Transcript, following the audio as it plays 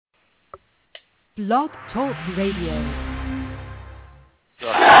Blog Talk Radio.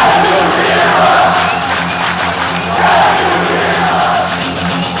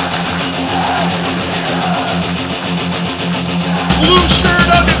 Blueshirt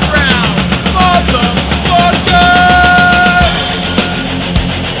Underground, motherfucker!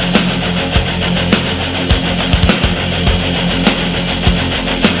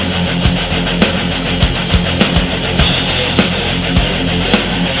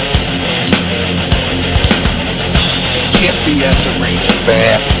 Can't BS a Ranger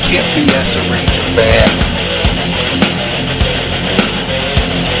fan. Can't BS a Ranger fan.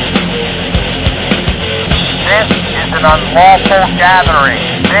 This is an unlawful gathering.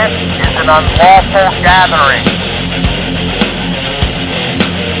 This is an unlawful gathering.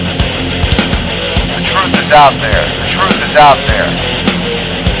 The truth is out there. The truth is out there.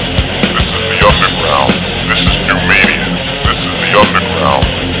 This is the underground. This is new media. This is the underground.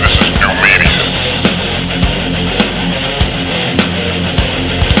 This is new media.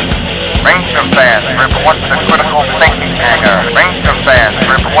 Ranger fans, report to the critical thinking hangar. Ranger fans,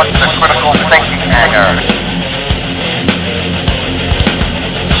 report to the critical thinking hangar.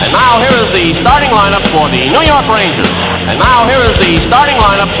 And now here is the starting lineup for the New York Rangers. And now here is the starting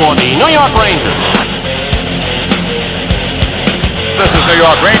lineup for the New York Rangers. This is New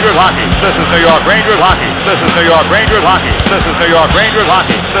York Rangers hockey. This is New York Rangers hockey. This is New York Rangers hockey. This is New York Rangers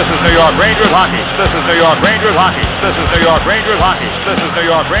hockey. This is New York Rangers hockey. This is New York Rangers hockey. This is New York Rangers hockey. This is New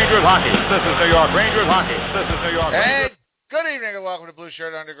York Rangers hockey. This is New York Rangers hockey. This is New York Rangers. Good evening and welcome to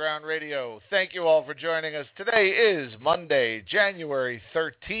Blueshirt Underground Radio. Thank you all for joining us. Today is Monday, January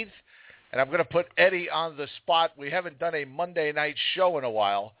 13th, and I'm going to put Eddie on the spot. We haven't done a Monday night show in a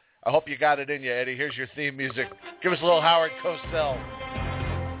while. I hope you got it in you, Eddie. Here's your theme music. Give us a little Howard Cosell.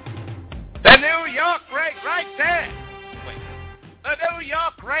 The New York Rangers, right there. Wait. The New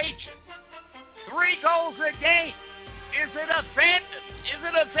York Rangers. 3 goals a game. Is it a phantom? Is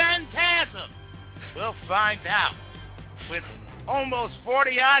it a phantasm? We'll find out. With almost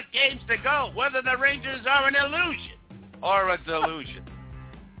 40-odd games to go, whether the Rangers are an illusion or a delusion.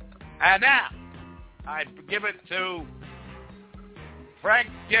 And now, I give it to Frank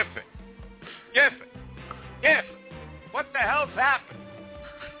Giffen. Giffen, what the hell's happened?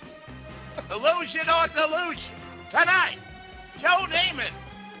 Illusion or delusion? Tonight, Joe Namath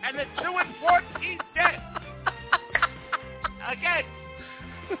and the 2-14 Jets. Again,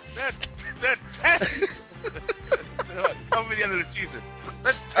 the 10... Over the end of the season.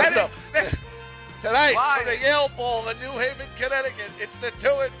 Tonight, for the Yale Bowl in New Haven, Connecticut, it's the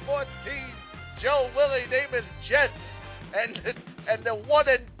 2-14 Joe Willie Namath Jets and the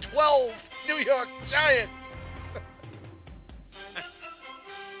 1-12 New York Giants.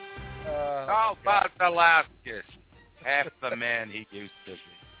 How about Velasquez? Half the man he used to be.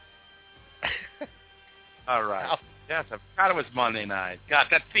 All right. Yes, I forgot it was Monday night. God,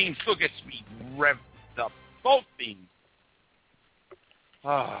 that theme still gets me revved up. Both teams. 3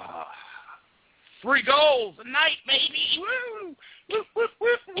 goals a night, baby. Woo!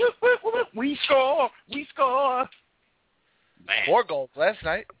 We score. Man. 4 goals last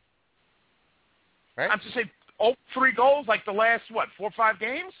night. Right? I'm just saying, 3 goals like the last, 4 or 5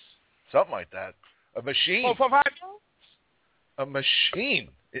 games? Something like that. A machine. 4 or 5 games? A machine.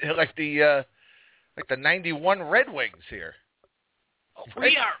 Like the 91 Red Wings here.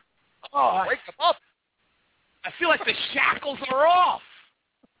 We are. Oh, wake them up. I feel like the shackles are off.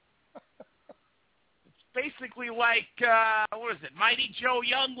 It's basically like, what is it, Mighty Joe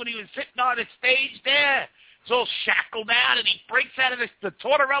Young when he was sitting on the stage there. It's all shackled down and he breaks out of the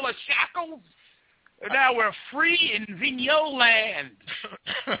Tortorella shackles. And now we're free in Vigneault land.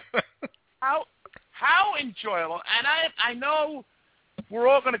 How enjoyable. And I know we're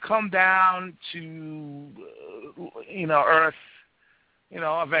all going to come down to, Earth,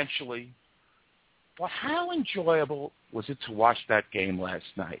 eventually. But how enjoyable was it to watch that game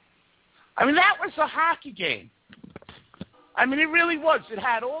last night? I mean, that was a hockey game. I mean, it really was. It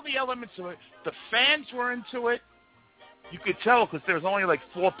had all the elements of it. The fans were into it. You could tell because there was only like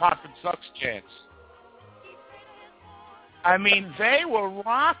 4 Pop and Sucks chants. I mean, they were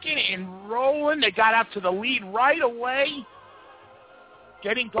rocking and rolling. They got out to the lead right away,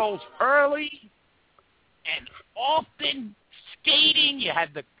 getting goals early and often skating. You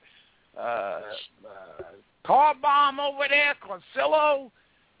had the car bomb over there, Corsillo,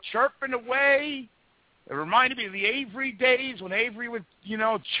 chirping away. It reminded me of the Avery days when Avery would,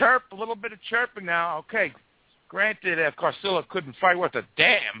 chirp, a little bit of chirping now. Okay, granted, Corsillo couldn't fight worth a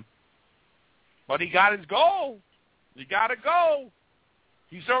damn, but he got his goal. He got to go.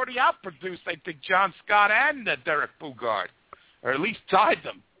 He's already outproduced, I think, John Scott and Derek Bugard, or at least tied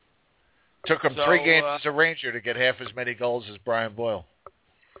them. Took him 3 games as a Ranger to get half as many goals as Brian Boyle.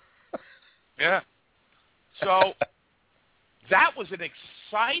 Yeah. So that was an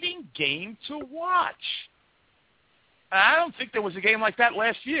exciting game to watch. I don't think there was a game like that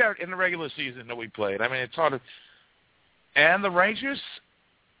last year in the regular season that we played. I mean, it's hard to... And the Rangers,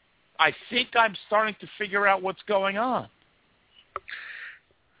 I think I'm starting to figure out what's going on.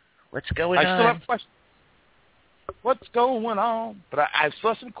 What's going on? I still have questions. What's going on? But I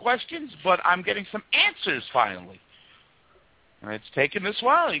still have some questions, but I'm getting some answers finally. And it's taken this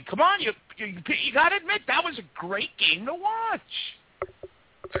while. Come on, you got to admit, that was a great game to watch.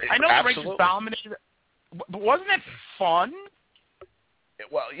 I know the Rangers dominated, but wasn't it fun?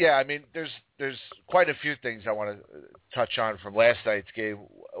 Well, yeah, I mean, there's quite a few things I want to touch on from last night's game.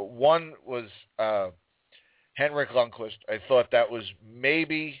 One was Henrik Lundqvist. I thought that was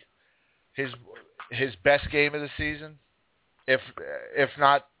maybe his best game of the season, if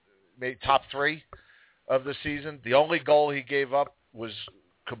not maybe top 3 of the season. The only goal he gave up was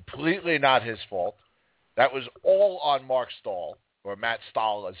completely not his fault. That was all on Mark Stahl, or Matt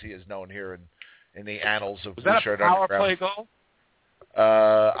Stahl, as he is known here in the annals of Blueshirt Underground. Was that a power play goal?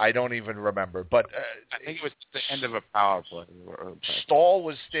 I don't even remember, but I think it was the end of a power play. Stahl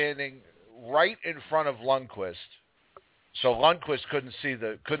was standing right in front of Lundqvist, so Lundqvist couldn't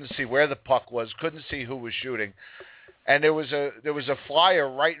see where the puck was, couldn't see who was shooting, and there was a flyer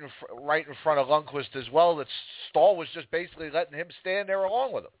right in front of Lundqvist as well. That Stahl was just basically letting him stand there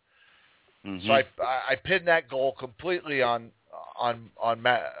along with him. Mm-hmm. So I pinned that goal completely on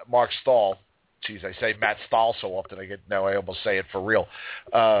Mark Stahl. Geez, I say Matt Stahl so often I almost say it for real.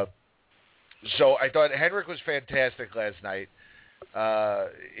 So I thought Henrik was fantastic last night.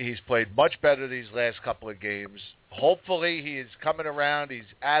 He's played much better these last couple of games. Hopefully he is coming around. He's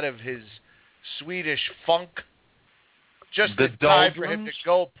out of his Swedish funk. Just in time for him to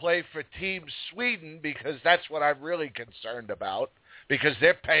go play for Team Sweden, because that's what I'm really concerned about, because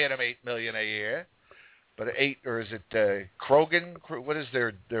they're paying him $8 million a year. But 8, or is it Krogan? What is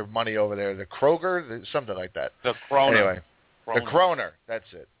their money over there? The Kroger? Something like that. The Kroner. Anyway, the Kroner.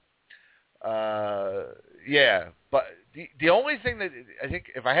 That's it. Yeah, but the only thing that I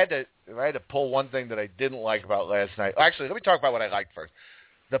think, if I had to pull one thing that I didn't like about last night, actually, let me talk about what I liked first.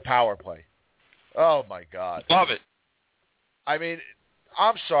 The power play. Oh my God, love it. I mean,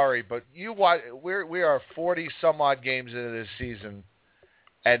 I'm sorry, but we are 40 some odd games into this season,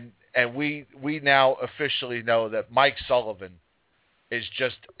 and we now officially know that Mike Sullivan is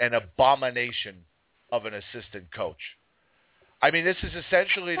just an abomination of an assistant coach. I mean, this is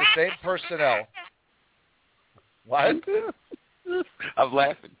essentially the same personnel. What? I'm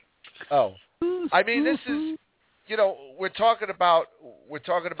laughing. Oh, I mean, this is, we're talking about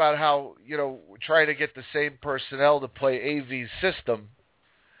how, we're trying to get the same personnel to play AV's system,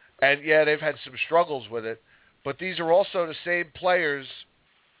 and yeah, they've had some struggles with it, but these are also the same players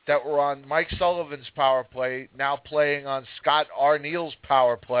that were on Mike Sullivan's power play, now playing on Scott Arneal's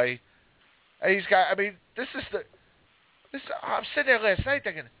power play. And I'm sitting there last night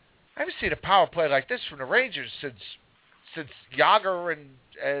thinking, I haven't seen a power play like this from the Rangers since Yager and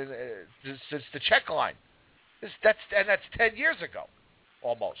since the check line. That's 10 years ago,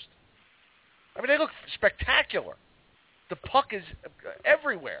 almost. I mean, they look spectacular. The puck is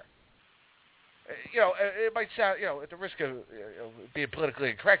everywhere. It might sound, at the risk of being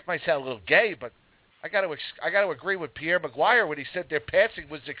politically incorrect, it might sound a little gay, but I got to agree with Pierre Maguire when he said their passing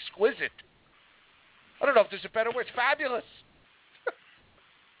was exquisite. I don't know if there's a better word. It's fabulous. It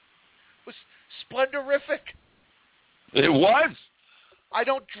was splendorific. It was. I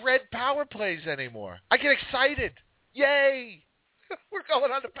don't dread power plays anymore. I get excited. Yay! We're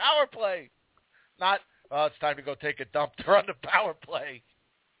going on the power play. Not, it's time to go take a dump. They're on the power play.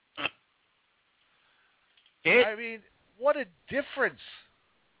 I mean, what a difference.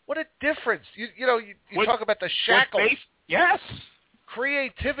 What a difference. You talk about the shackles. Yes.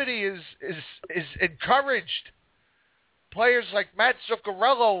 Creativity is encouraged. Players like Matt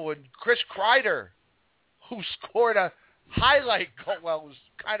Zuccarello and Chris Kreider, who scored a highlight goal. Well, it was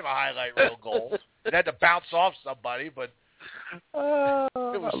kind of a highlight reel goal. It had to bounce off somebody, but it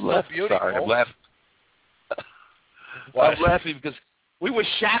was so beautiful. Sorry, I'm laughing. I'm laughing because we were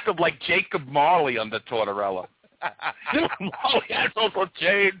shackled like Jacob Marley under Tortorella. Marley has also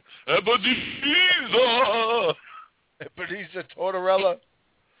changed. Ebenezer Tortorella.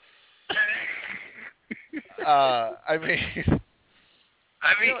 I mean,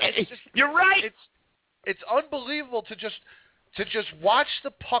 you're right. It's unbelievable to just watch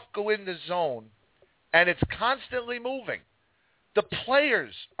the puck go in the zone, and it's constantly moving. The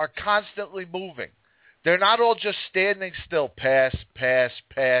players are constantly moving. They're not all just standing still. Pass, pass,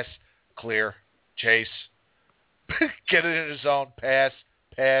 pass. clear, chase. Get it in the zone, pass,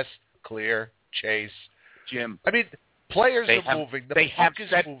 clear, chase. Jim. I mean, players are moving. They have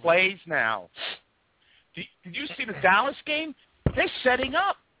set moving. plays now. Did you see the Dallas game? They're setting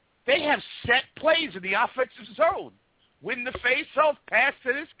up. They have set plays in the offensive zone. Win the face-off, pass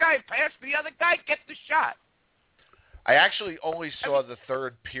to this guy, pass to the other guy, get the shot. I actually only saw the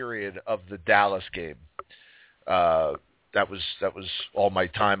third period of the Dallas game. That was all my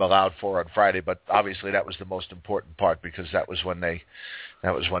time allowed for on Friday, but obviously that was the most important part because that was when they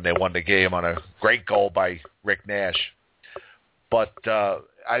won the game on a great goal by Rick Nash. But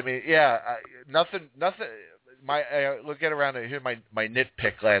I mean, yeah, nothing. Look at around here. My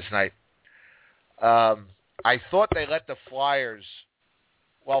nitpick last night. I thought they let the Flyers.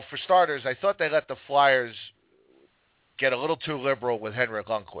 Well, for starters, I thought they let the Flyers get a little too liberal with Henrik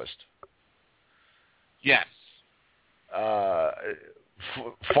Lundqvist. Yes.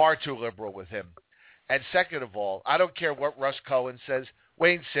 Far too liberal with him. And second of all, I don't care what Russ Cohen says.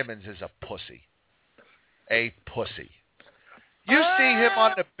 Wayne Simmons is a pussy. A pussy. You see him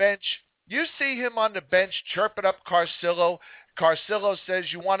on the bench. You see him on the bench chirping up Carcillo. Carcillo says,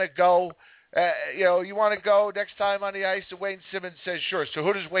 "You want to go? You want to go next time on the ice?" And Wayne Simmons says, "Sure." So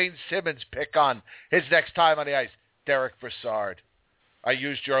who does Wayne Simmons pick on his next time on the ice? Derek Brassard. I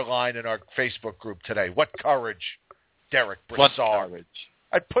used your line in our Facebook group today. What courage, Derek Brassard. What courage?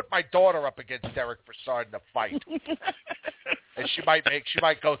 I put my daughter up against Derek Brassard in a fight, and she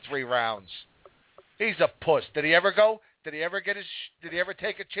might go 3 rounds. He's a puss. Did he ever go? Did he ever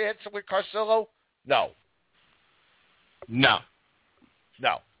take a chance with Carcillo? No. He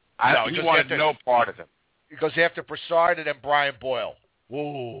wanted no part of him. He goes after Brassard and then Brian Boyle.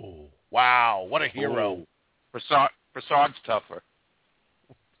 Ooh, wow, what a hero. Ooh. Brassard's tougher.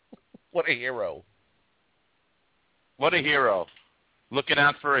 What a hero. What a hero. Looking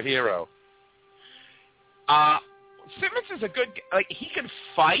out for a hero. Simmons is a good, he can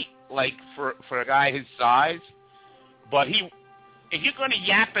fight, for a guy his size, but if you're going to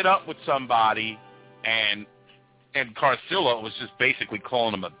yap it up with somebody, and Carcillo was just basically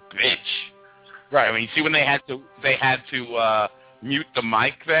calling him a bitch. Right. I mean, you see when they had to mute the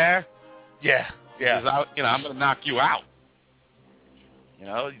mic there? Yeah. I'm going to knock you out. He's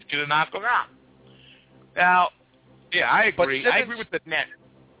going to knock him out. Now, yeah, I agree. I agree with the net.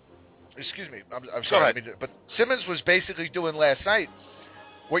 Excuse me. I'm sorry. But Simmons was basically doing last night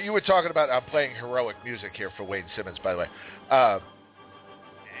what you were talking about. I'm playing heroic music here for Wayne Simmons, by the way.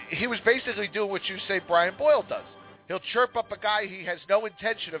 He was basically doing what you say Brian Boyle does. He'll chirp up a guy he has no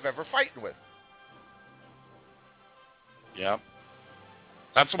intention of ever fighting with. Yeah.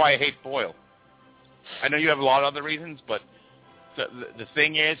 That's why I hate Boyle. I know you have a lot of other reasons, but the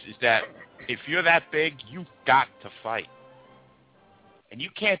thing is that if you're that big, you've got to fight. And you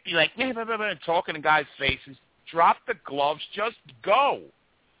can't be like, talking in guys' faces. Drop the gloves. Just go.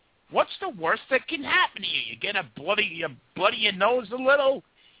 What's the worst that can happen to you? You get you bloody your nose a little?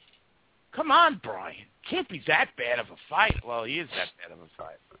 Come on, Brian. Can't be that bad of a fight. Well, he is that bad of a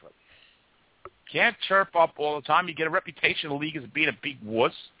fight. But can't chirp up all the time. You get a reputation in the league as being a big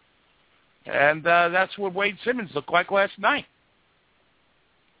wuss. And that's what Wade Simmons looked like last night.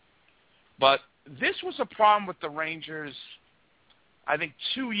 But this was a problem with the Rangers, I think,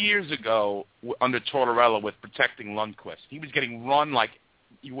 2 years ago under Tortorella with protecting Lundqvist. He was getting run like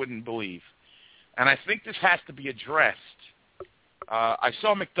you wouldn't believe. And I think this has to be addressed. I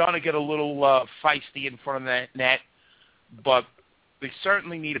saw McDonough get a little feisty in front of that net, but they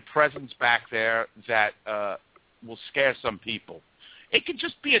certainly need a presence back there that will scare some people. It could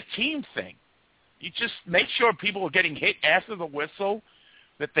just be a team thing. You just make sure people are getting hit after the whistle,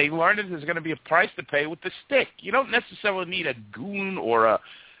 that they learn that there's going to be a price to pay with the stick. You don't necessarily need a goon or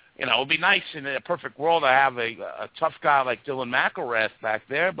it would be nice in a perfect world to have a tough guy like Dylan McElrath back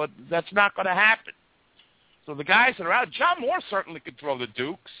there, but that's not going to happen. So the guys that are out, John Moore certainly could throw the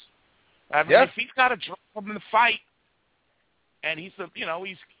Dukes. I mean, if he's got to drop him in the fight, and he's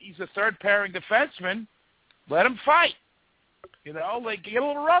a third pairing defenseman, let him fight. Get a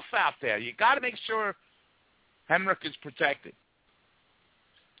little rough out there. You got to make sure Henrik is protected.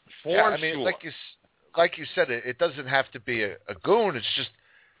 Sure. Like you said, it doesn't have to be a goon. It's just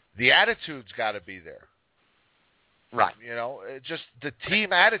the attitude's got to be there. Right. Just the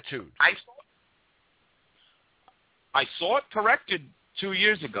team attitude. I saw it corrected 2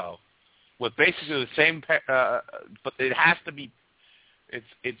 years ago with basically the same, but it has to be.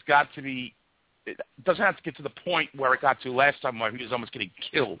 It's got to be. It doesn't have to get to the point where it got to last time where he was almost getting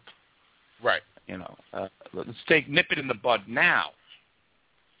killed. Right. Let's nip it in the bud now.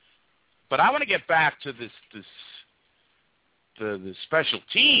 But I want to get back to this the special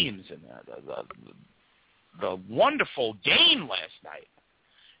teams and the wonderful game last night.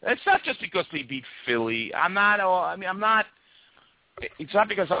 It's not just because they beat Philly. It's not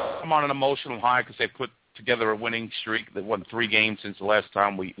because I'm on an emotional high because they put together a winning streak. They won 3 games since the last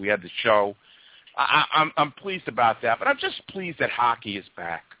time we had the show. I'm pleased about that, but I'm just pleased that hockey is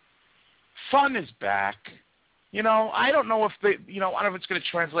back. Fun is back. I don't know if I don't know if it's going to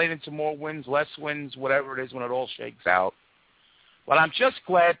translate into more wins, less wins, whatever it is when it all shakes out. But I'm just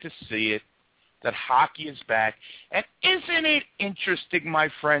glad to see it, that hockey is back. And isn't it interesting, my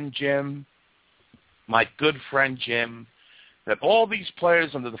friend Jim, my good friend Jim, that all these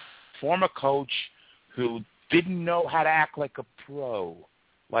players under the former coach who didn't know how to act like a pro,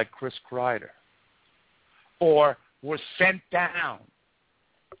 like Chris Kreider, or were sent down,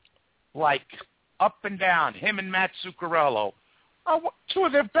 like up and down, him and Matt Zuccarello, are 2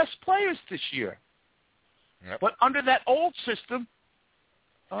 of their best players this year. Yep. But under that old system,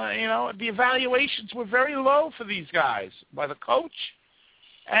 the evaluations were very low for these guys by the coach,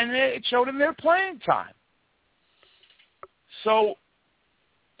 and it showed in their playing time. So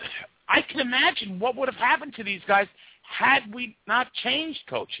I can imagine what would have happened to these guys had we not changed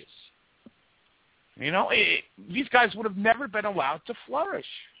coaches. These guys would have never been allowed to flourish.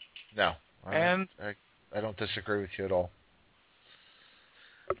 No. I don't disagree with you at all.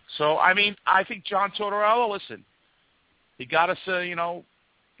 So, I think John Tortorella, listen, he got us, he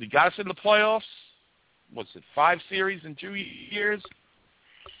got us in the playoffs. What's it, 5 series in 2 years?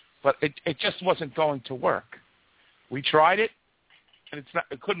 But it just wasn't going to work. We tried it, and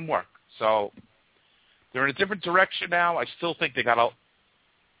it couldn't work. So they're in a different direction now. I still think they got a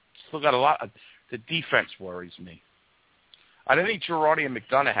lot. The defense worries me. I don't think Girardi and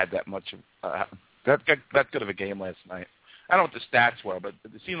McDonough had that much that good of a game last night. I don't know what the stats were, but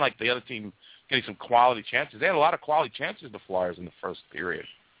it seemed like the other team getting some quality chances. They had a lot of quality chances, the Flyers, in the first period.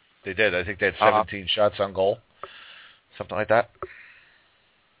 They did. I think they had 17 shots on goal, something like that.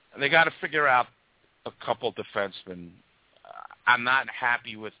 They got to figure out a couple defensemen. I'm not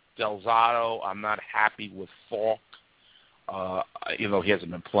happy with Delzato. I'm not happy with Falk. He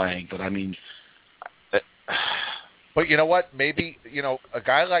hasn't been playing, but But you know what? Maybe, a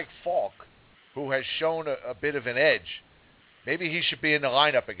guy like Falk, who has shown a bit of an edge, maybe he should be in the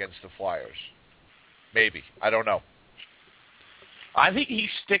lineup against the Flyers. Maybe. I don't know. I think he's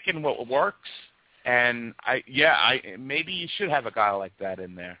sticking what works, and maybe you should have a guy like that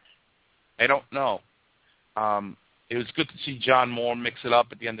in there. I don't know. It was good to see John Moore mix it up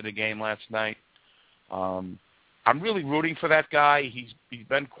at the end of the game last night. I'm really rooting for that guy. He's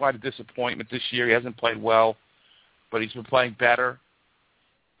been quite a disappointment this year. He hasn't played well, but he's been playing better.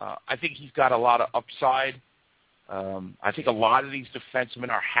 I think he's got a lot of upside. I think a lot of these defensemen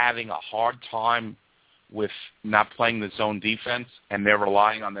are having a hard time with not playing the zone defense, and they're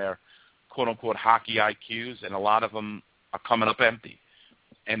relying on their quote-unquote hockey IQs, and a lot of them are coming up empty.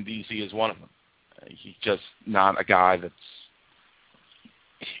 MDZ is one of them. He's just not a guy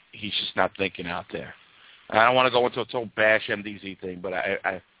he's just not thinking out there. And I don't want to go into a total bash MDZ thing, but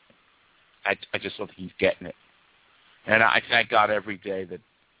I just don't think he's getting it. And I thank God every day that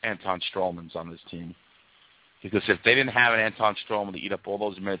Anton Strowman's on this team. Because if they didn't have an Anton Strowman to eat up all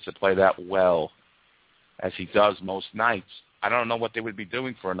those minutes to play that well, as he does most nights, I don't know what they would be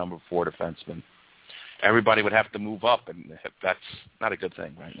doing for a number 4 defenseman. Everybody would have to move up, and that's not a good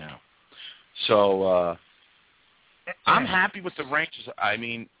thing right now. So I'm happy with the Rangers.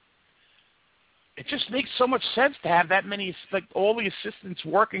 It just makes so much sense to have that many, all the assistants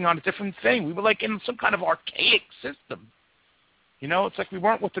working on a different thing. We were in some kind of archaic system. It's like we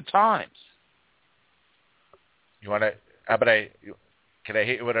weren't with the times. You want to? Can I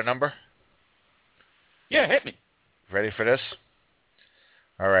hit you with a number? Yeah, hit me. Ready for this?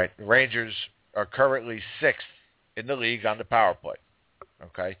 All right. The Rangers are currently 6th in the league on the power play.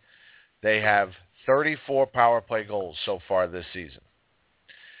 Okay? They have 34 power play goals so far this season.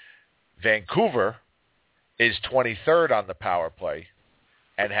 Vancouver is 23rd on the power play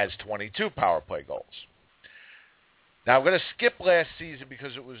and has 22 power play goals. Now, I'm going to skip last season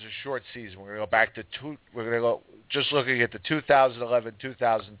because it was a short season. We're going to go back to we're going to go just looking at the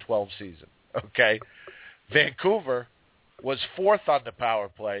 2011-2012 season. Okay? Vancouver was 4th on the power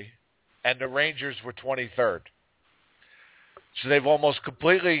play, and the Rangers were 23rd. So they've almost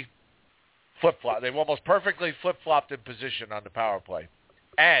completely flip-flopped. They've almost perfectly flip-flopped in position on the power play.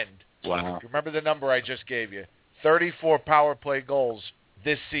 And wow. Remember the number I just gave you, 34 power play goals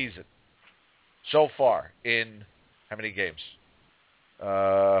this season so far in how many games?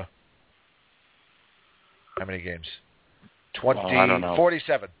 How many games?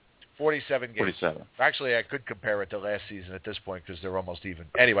 47. 47 games. 47. Actually, I could compare it to last season at this point because they're almost even.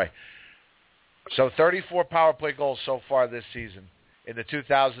 Anyway, so 34 power play goals so far this season. In the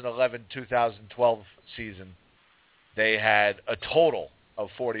 2011-2012 season, they had a total of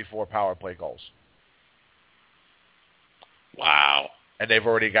 44 power play goals. Wow. And they've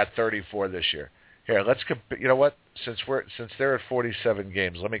already got 34 this year. Here, let's you know what? Since they're at 47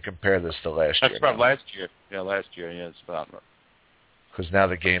 games, let me compare this to last year. That's about last year. Yeah, last year. Yeah, it's about. Because now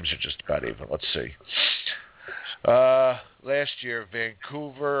the games are just about even. Let's see. Last year,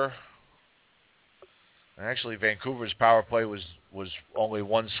 Vancouver's power play was only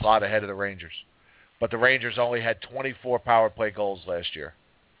one slot ahead of the Rangers. But the Rangers only had 24 power play goals last year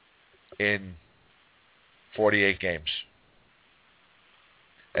in 48 games.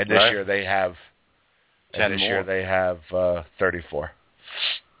 And this year they have 10 more. Year they have 34.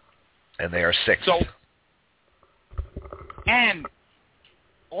 And they are sixth. So, and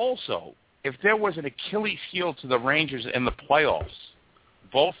also, if there was an Achilles heel to the Rangers in the playoffs,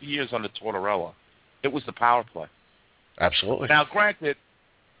 both years under Tortorella, it was the power play. Absolutely. Now, granted,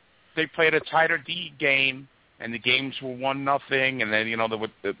 they played a tighter D game, and the games were 1-0, and then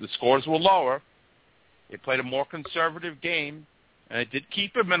the scores were lower. They played a more conservative game, and it did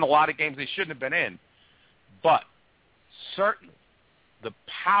keep them in a lot of games they shouldn't have been in. But certainly, the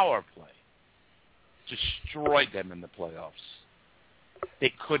power play destroyed them in the playoffs.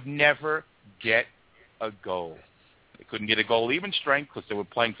 They could never get a goal. They couldn't get a goal even strength because they were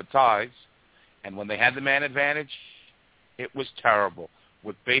playing for ties. And when they had the man advantage, it was terrible.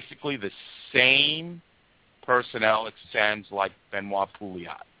 With basically the same personnel, it sounds like Benoit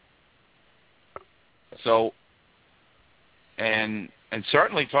Pouliot. So, and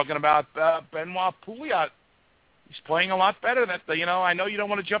certainly talking about Benoit Pouliot, he's playing a lot better. I know you don't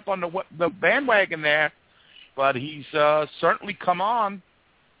want to jump on the bandwagon there, but he's certainly come on.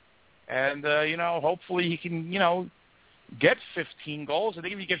 And, hopefully he can, get 15 goals. I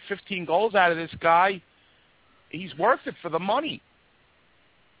think if you get 15 goals out of this guy, he's worth it for the money.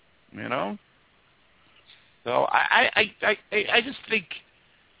 So I just think,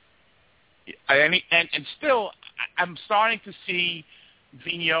 and still, I'm starting to see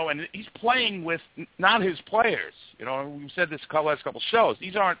Vigneault, and he's playing with not his players. We've said this last couple shows.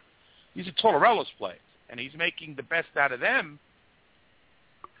 These are Tortorella's players, and he's making the best out of them.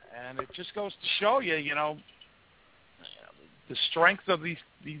 And it just goes to show you, the strength of these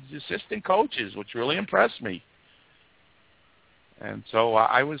assistant coaches, which really impressed me. And so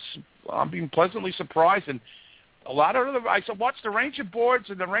I'm being pleasantly surprised. And a lot of I watched the Ranger boards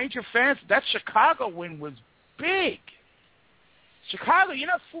and the Ranger fans. That Chicago win was big. Chicago, you're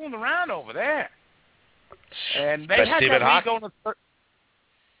not fooling around over there. And they had that lead going to third.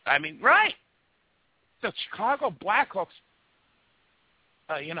 I mean, right. The Chicago Blackhawks,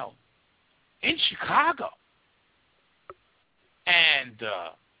 in Chicago. And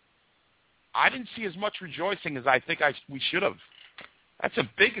I didn't see as much rejoicing as I think we should have. That's a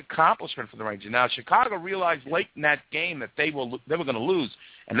big accomplishment for the Rangers. Now, Chicago realized late in that game that they were going to lose,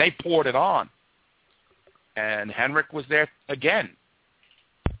 and they poured it on. And Henrik was there again.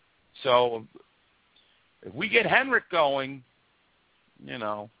 So if we get Henrik going,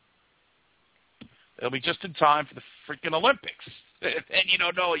 it'll be just in time for the freaking Olympics. And you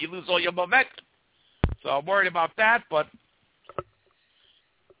don't know, you lose all your momentum. So I'm worried about that, but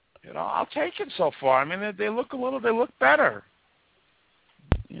I'll take it so far. I mean, they look better.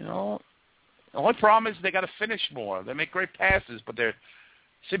 The only problem is they got to finish more. They make great passes, but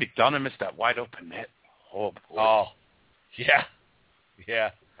see McDonough missed that wide open net. Oh boy. Oh, yeah.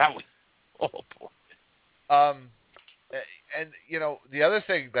 That was boy. And the other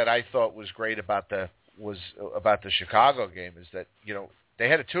thing that I thought was great about the Chicago game is that they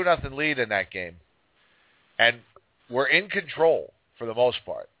had a 2-0 lead in that game, and were in control for the most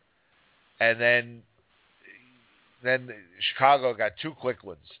part. And then Chicago got 2 quick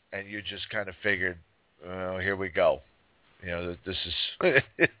ones, and you just kind of figured, oh, here we go. This is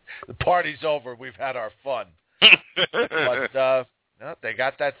the party's over. We've had our fun. But no, they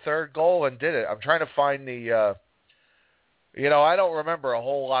got that third goal and did it. I'm trying to find the. I don't remember a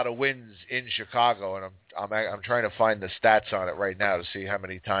whole lot of wins in Chicago, and I'm trying to find the stats on it right now to see how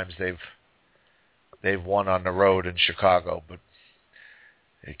many times they've won on the road in Chicago, but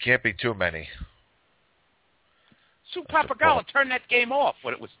it can't be too many. Sue Papagala turned that game off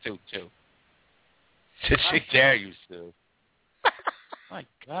when it was 2-2. Did she? How dare you, Sue? My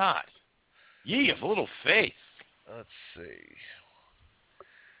God. Ye of little faith. Let's see.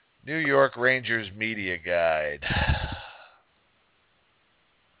 New York Rangers Media Guide.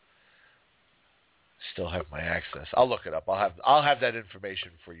 still have my access. I'll look it up. I'll have that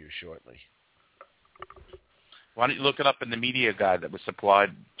information for you shortly. Why don't you look it up in the media guide that was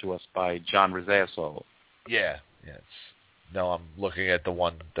supplied to us by John Rizzaso? Yeah. No, I'm looking at the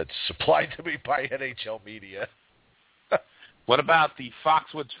one that's supplied to me by NHL Media. What about the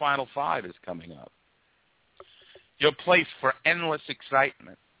Foxwoods Final Five is coming up? Your place for endless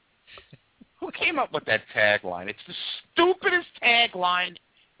excitement. Who came up with that tagline? It's the stupidest tagline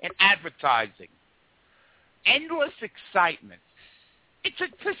in advertising. Endless excitement. It's a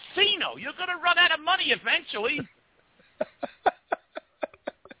casino. You're going to run out of money eventually.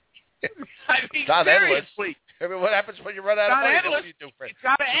 I mean, not seriously. Endless. What happens when you run out of money? Endless. What do you do, Fred? It's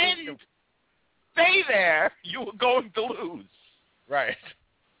got to end. Stay there. You are going to lose. Right.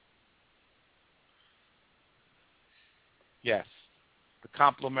 Yes. The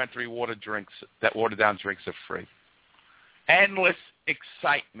complimentary watered down drinks are free. Endless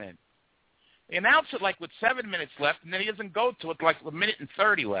excitement. They announce it like with 7 minutes left, and then he doesn't go to it like a minute and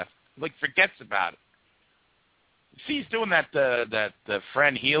 30 left. Like forgets about it. You see, he's doing that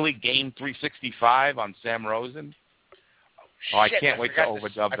Fran Healy Game 365 on Sam Rosen. Oh, I can't wait to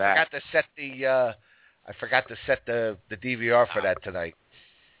overdub that. I forgot to set the DVR for that tonight.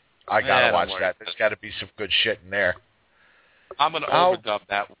 I gotta watch that. There's got to be some good shit in there. I'm gonna overdub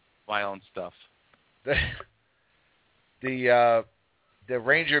that with my own stuff. The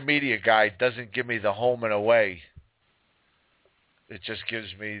Ranger Media Guide doesn't give me the home and away. It just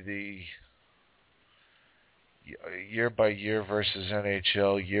gives me the year by year versus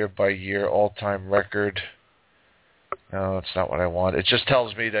NHL, year by year all-time record. No, that's not what I want. It just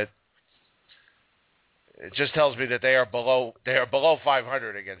tells me that they are below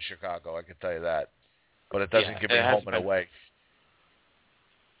 500 against Chicago. I can tell you that, but it doesn't give me home and away.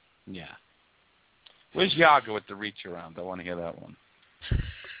 Yeah. Where's Yaga with the reach around? I want to hear that one.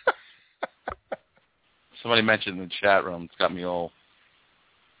 Somebody mentioned in the chat room. It's got me all.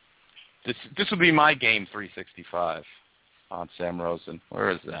 This would be my game 365 on Sam Rosen. Where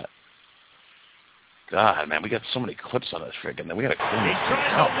is that? God, man, we got so many clips on this friggin'. We got to clean this thing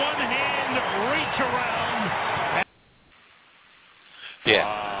out. One-hand reach around.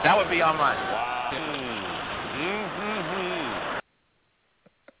 Yeah, that would be on mine.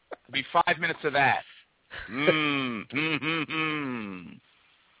 It'd be 5 minutes of that.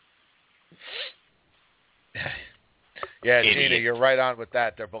 Yeah, Gina, you're right on with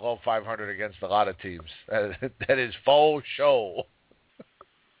that. They're below 500 against a lot of teams. That is faux show.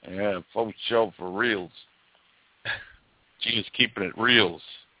 Yeah, faux show for reals. Gina's keeping it reals.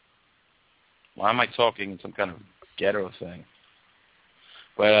 Why am I talking in some kind of ghetto thing?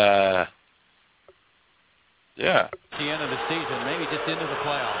 But, yeah. The end of the season, maybe just into the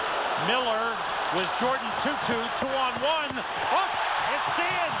playoffs. Miller with Jordan Tutu, 2-on-1. Oh, it's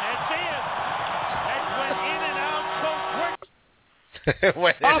in. It went in and out so quick. It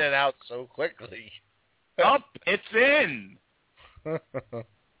went in and out so quickly. Up, it's in.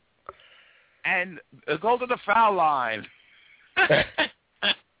 And go to the foul line.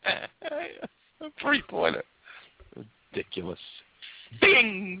 3-pointer. Ridiculous.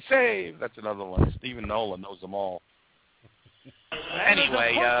 Bing! Save! That's another one. Stephen Nolan knows them all.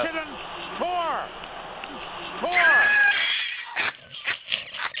 Anyway, Score!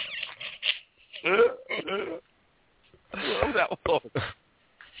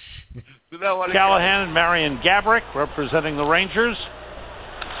 Callahan and Marion Gabrick representing the Rangers.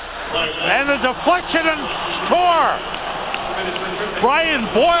 And a deflection and score! Brian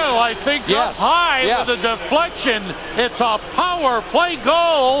Boyle, I think, up high with a deflection. It's a power play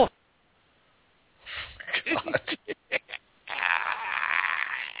goal.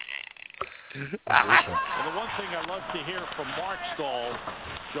 And the one thing I love to hear from Mark Stahl,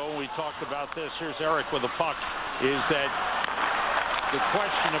 Joe, we talked about this, here's Eric with a puck, is that the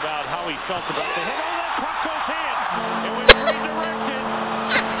question about how he felt about the hit. Oh, that puck goes in. It was redirected.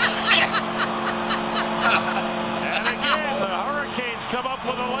 And again, the Hurricanes come up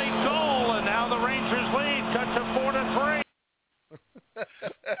with a late goal, and now the Rangers lead, cut to 4-3.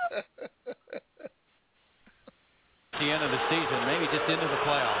 The end of the season, maybe just into the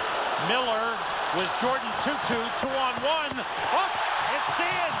playoffs. Miller with Jordan Tutu, 2-on-1. Oh, it's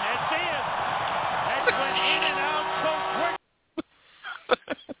in. It went in and out so quick.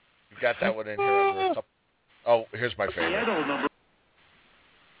 You got that one in here. Oh, here's my favorite.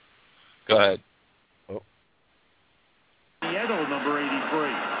 Go ahead. Oh. Nieto, number 83.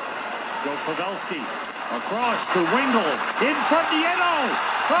 Joe Pavelski across to Wingle. In front, Nieto.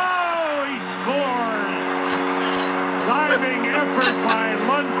 Oh, he scores. Diving effort by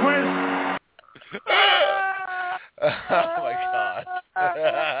Lundqvist. Oh, my God.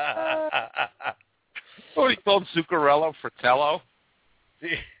 told Zuccarello Fratello?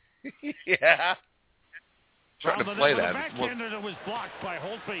 Yeah. Trying to play that. Backhander that was blocked by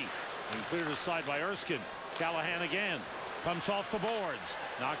Holtby and cleared aside by Erskine. Callahan again comes off the boards,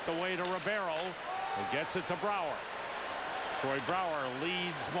 knocked away to Ribeiro, who gets it to Brower. Troy Brower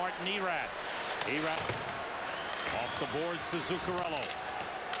leads Martin Erat. Erat off the boards to Zuccarello.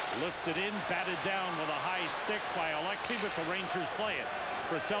 Lifted in, batted down with a high stick by Alexi, but the Rangers play it.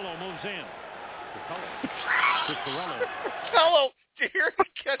 Fratello moves in. Zuccarello. Fratello. Did you hear him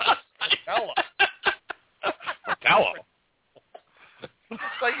catch Fratello? Fratello.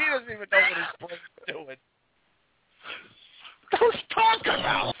 It's like he doesn't even know what his brain's doing. Who's talking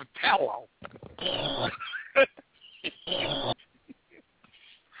about Fratello?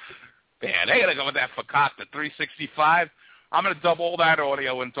 Man, they gotta go with that Fakata 365. I'm gonna dub all that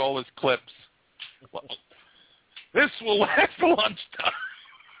audio into all his clips. This will last lunchtime.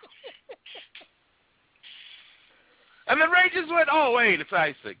 And the Rangers went, oh wait, it's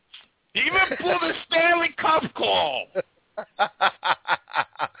icing. He even blew the Stanley Cup call.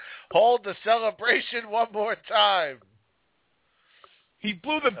 Hold the celebration one more time. He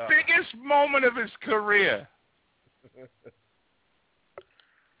blew the biggest moment of his career.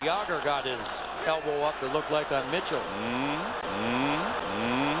 Yager got his elbow up to look like on Mitchell.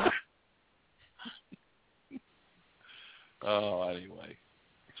 Oh, anyway.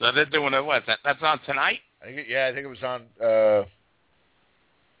 So they're doing it, what? That's on tonight? I think it was on, or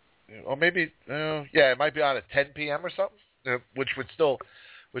maybe, it might be on at 10 p.m. or something, which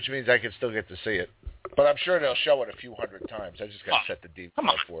means I can still get to see it. But I'm sure they'll show it a few hundred times. I just got to set the DVD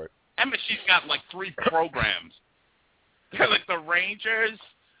up for it. Emma, she's got like 3 programs. Like the Rangers,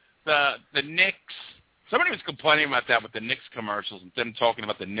 the Knicks. Somebody was complaining about that with the Knicks commercials and them talking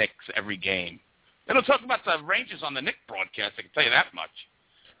about the Knicks every game. They don't talk about the Rangers on the Knicks broadcast, I can tell you that much.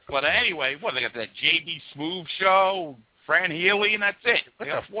 But anyway, they got that J.B. Smoove show, Fran Healy, and that's it. They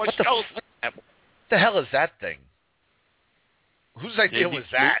got 4 shows. What the hell is that thing? Whose idea was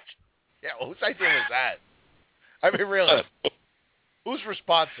that? Yeah, whose idea was that? I mean, really, who's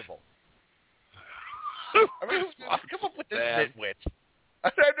responsible? I mean, who's come up with this nitwit?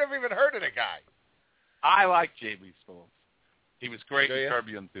 I've never even heard of the guy. I like J.B. Smoove. He was great in Curb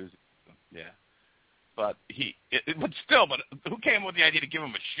Your Enthusiasm. Yeah. But but who came up with the idea to give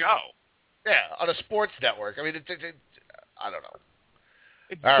him a show? Yeah, on a sports network. I mean, I don't know.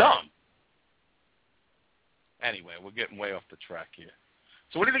 It's dumb. Anyway, we're getting way off the track here.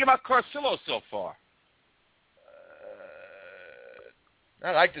 So what do you think about Carcillo so far?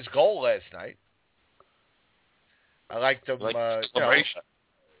 I liked his goal last night. I liked him. I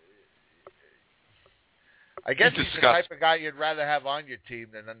guess he's the type of guy you'd rather have on your team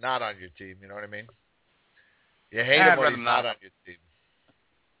than not on your team. You know what I mean? You hate him when he's not on your team.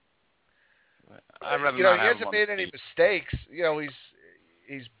 I'd rather he hasn't made any mistakes.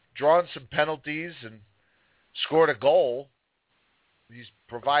 He's drawn some penalties and scored a goal. He's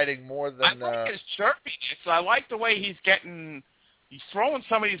providing more than. I like his chirpiness. I like the way he's throwing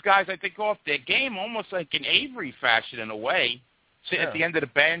some of these guys, I think, off their game almost like in Avery fashion in a way. Sitting at the end of the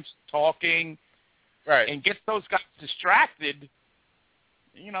bench, talking, right, and get those guys distracted.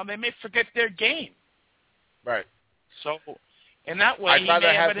 They may forget their game. Right. So, in that way, I'd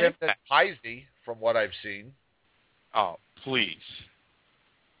rather have him than Heisey, from what I've seen. Oh, please.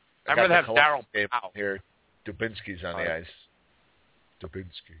 I'd rather have Darryl Powell. Here, Dubinsky's on the ice.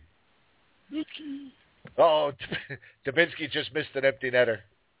 Dubinsky. Oh, Dubinsky just missed an empty netter.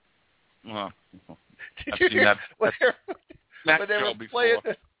 Did you hear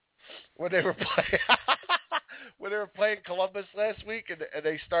when they were playing Columbus last week, and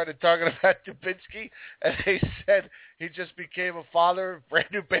they started talking about Dubinsky, and they said he just became a father, a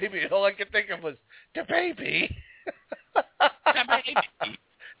brand new baby, and all I could think of was the baby. The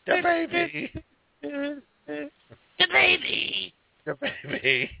baby. The baby. The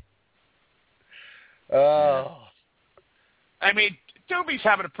baby. Oh. I mean, Doobie's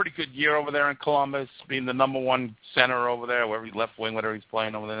having a pretty good year over there in Columbus, being the number 1 center over there, wherever he's left wing, whatever he's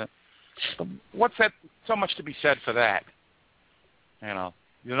playing over there. What's that? So much to be said for that. You're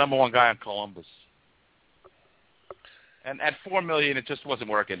the number 1 guy in Columbus. And at $4 million, it just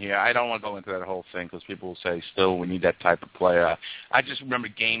wasn't working here. I don't want to go into that whole thing because people will say, still, we need that type of player. I just remember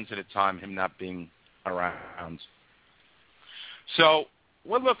games at a time, him not being around. So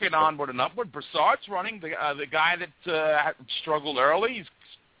we're looking onward and upward. Brassard's running, the guy that struggled early. He's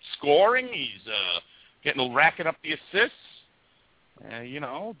scoring. He's racking up the assists.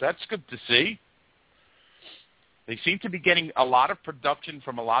 That's good to see. They seem to be getting a lot of production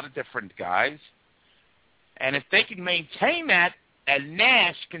from a lot of different guys. And if they can maintain that and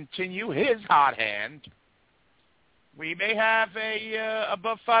Nash continue his hot hand, we may have a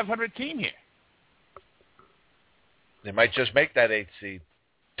above 500 team here. They might just make that 8th seed.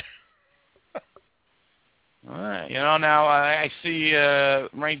 All right. Now I see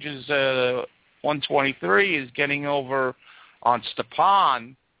Rangers 123 is getting over on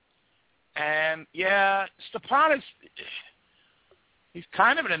Stepan. And, yeah, Stepan he's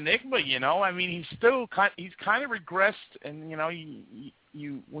kind of an enigma, I mean, he's kind of regressed. And,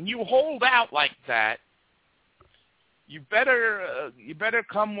 you when you hold out like that, you better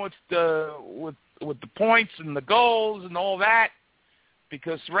come with the points and the goals and all that,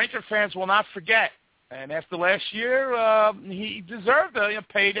 because Ranger fans will not forget. And after last year, he deserved a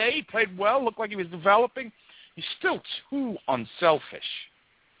payday. He played well, looked like he was developing. He's still too unselfish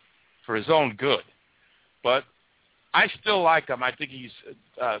for his own good. But I still like him. I think he's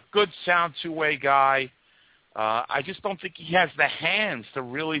a good, sound two-way guy. I just don't think he has the hands to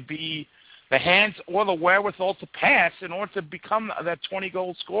really be the hands or the wherewithal to pass in order to become that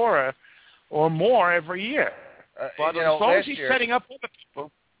 20-goal scorer or more every year. But as long as he's setting up other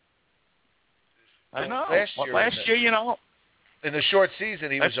people. I know. Last year, in the short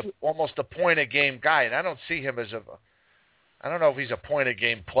season, he was almost a point-a-game guy, and I don't see him as I don't know if he's a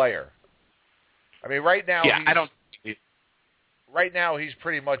point-a-game player. I mean, right now, right now, he's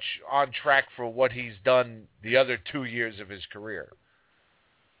pretty much on track for what he's done the other 2 years of his career.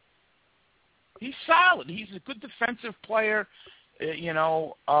 He's solid. He's a good defensive player, and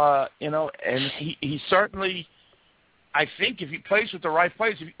he certainly. I think if he plays with the right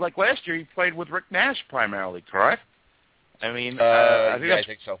players, like last year, he played with Rick Nash primarily, correct? I mean, I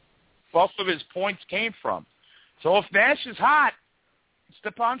think so. Both of his points came from. So if Nash is hot,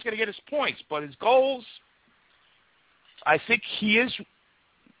 Stepan's going to get his points, but his goals, I think he is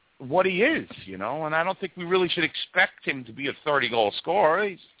what he is, and I don't think we really should expect him to be a 30-goal scorer.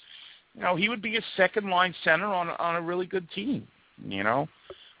 He's, he would be a second-line center on a really good team,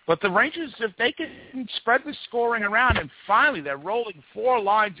 But the Rangers, if they can spread the scoring around, and finally they're rolling 4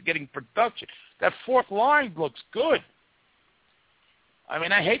 lines and getting production, that 4th line looks good. I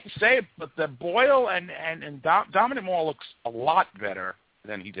mean, I hate to say it, but the Boyle and Dominic Moore looks a lot better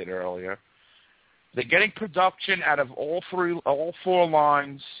than he did earlier. They're getting production out of all 4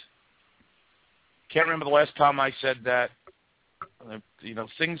 lines. Can't remember the last time I said that.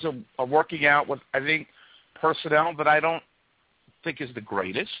 Things are working out with, I think, personnel that I don't think is the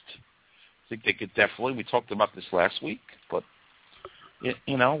greatest. I think they could definitely. We talked about this last week, but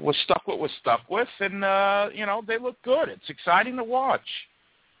we're stuck with what we're stuck with, and they look good. It's exciting to watch.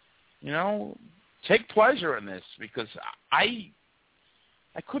 Take pleasure in this, because I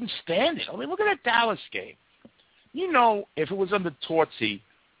couldn't stand it. I mean, look at that Dallas game. If it was under Tortsy,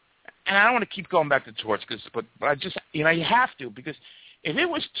 and I don't want to keep going back to Torts, but I just you have to, because if it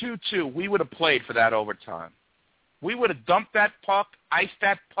was 2-2, we would have played for that overtime. We would have dumped that puck, iced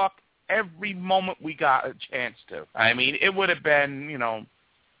that puck every moment we got a chance to. I mean, it would have been,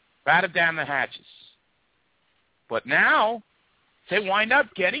 batted down the hatches. But now, they wind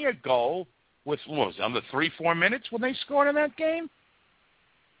up getting a goal with, under 3-4 minutes when they scored in that game.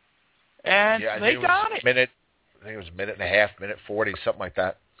 And they got it. I think it was a minute and a half, minute 40, something like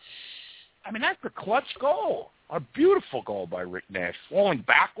that. I mean, that's a clutch goal. A beautiful goal by Rick Nash, falling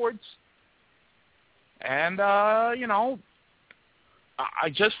backwards. And, I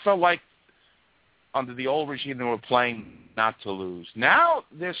just felt like under the old regime they were playing not to lose. Now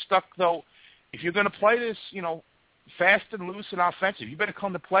they're stuck, though. If you're going to play this, fast and loose and offensive, you better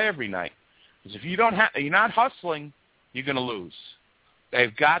come to play every night. Because if you're not hustling, you're going to lose.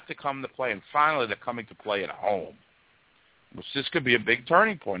 They've got to come to play, and finally they're coming to play at home, which this could be a big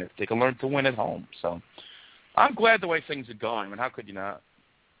turning point if they can learn to win at home. So I'm glad the way things are going. I mean, how could you not?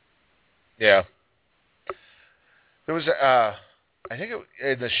 Yeah. There was, I think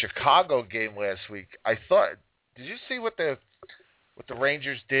in the Chicago game last week, I thought, did you see what the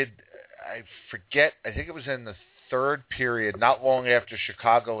Rangers did? I forget. I think it was in the 3rd period, not long after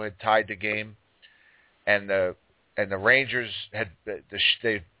Chicago had tied the game, and the Rangers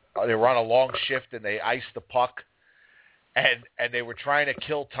they were on a long shift and they iced the puck, and they were trying to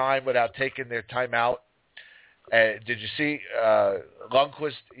kill time without taking their time out. Did you see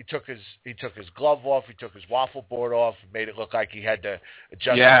Lundqvist? He took his glove off. He took his waffle board off. Made it look like he had to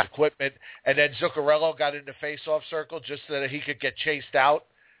adjust his equipment. And then Zuccarello got in the face-off circle just so that he could get chased out,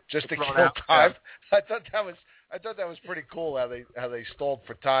 just to kill time. Yeah. I thought that was pretty cool how they stalled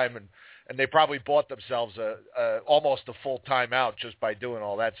for time, and they probably bought themselves almost a full timeout just by doing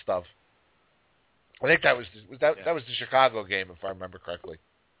all that stuff. I think that was the Chicago game, if I remember correctly.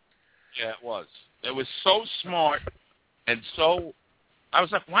 Yeah, it was. It was so smart, and so I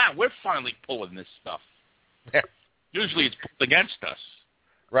was like, wow, we're finally pulling this stuff. Yeah. Usually it's pulled against us.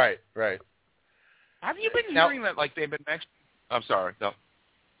 Right. Have you been hearing that, like, they've been mentioning? I'm sorry. No,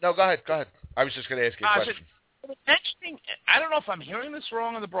 go ahead. I was just going to ask you a question. I don't know if I'm hearing this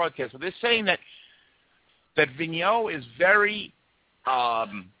wrong on the broadcast, but they're saying that Vigneault is very loud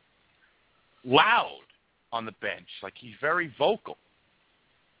on the bench. Like, he's very vocal.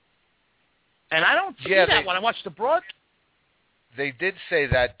 And I don't see that when I watch the broadcast. They did say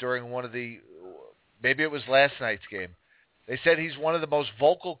that during one of maybe it was last night's game. They said he's one of the most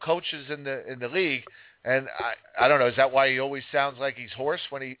vocal coaches in the league, and I don't know. Is that why he always sounds like he's hoarse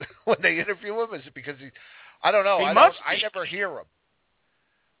when they interview him? Is it because he? I don't know. I never hear him.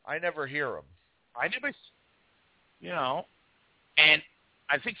 I never, and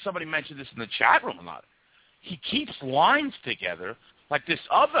I think somebody mentioned this in the chat room a lot. He keeps lines together like this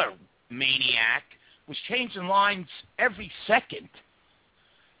other maniac was changing lines every second.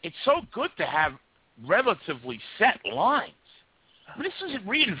 It's so good to have relatively set lines. I mean, this isn't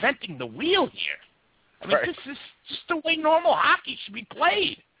reinventing the wheel here. I mean, This is just the way normal hockey should be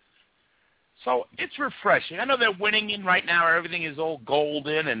played. So it's refreshing. I know they're winning in right now. Everything is all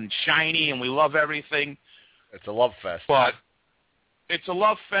golden and shiny, and we love everything. It's a love fest. But it's a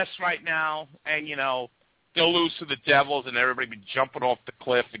love fest right now, and, they'll lose to the Devils, and everybody be jumping off the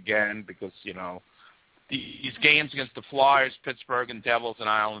cliff again because, these games against the Flyers, Pittsburgh, and Devils and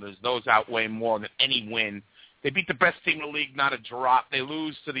Islanders, those outweigh more than any win. They beat the best team in the league, not a drop. They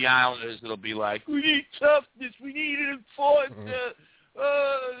lose to the Islanders, it'll be like, we need toughness, we need enforcement.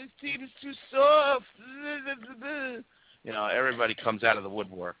 This team is too soft. Everybody comes out of the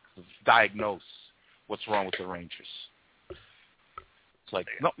woodwork to diagnose what's wrong with the Rangers. It's like,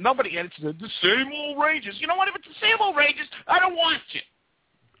 nobody, and it's the same old Rangers. You know what? If it's the same old Rangers, I don't want you.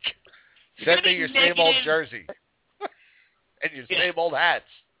 Send me your same old jersey and your same old hats.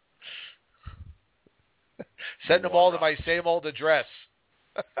 Send them all to my same old address.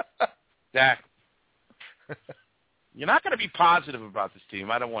 Exactly. You're not going to be positive about this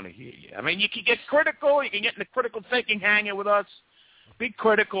team. I don't want to hear you. I mean, you can get critical. You can get in the critical thinking hanging with us. Be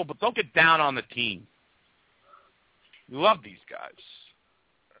critical, but don't get down on the team. We love these guys.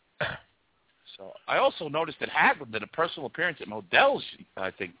 So I also noticed that Hagelin did a personal appearance at Modell's, I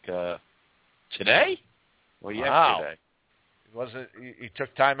think, today or yesterday. He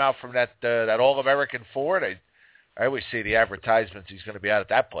took time out from that All-American Ford. I always see the advertisements. He's going to be out at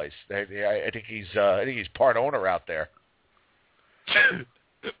that place. I think he's part owner out there.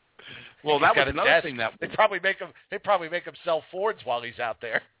 Well, that was another thing that they probably make him sell Fords while he's out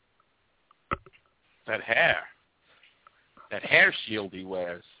there. That hair shield he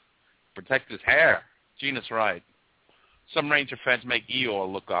wears, protect his hair. Gina's right. Some Ranger fans make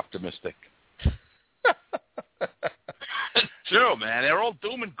Eeyore look optimistic. True, man. They're all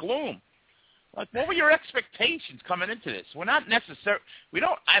doom and gloom. Like, what were your expectations coming into this? We're not necessarily. We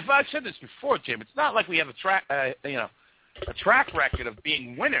don't. I've said this before, Jim. It's not like we have a track record of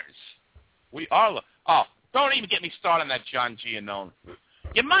being winners. We are. Oh, don't even get me started on that John Giannone.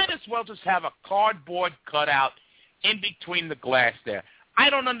 You might as well just have a cardboard cutout in between the glass there. I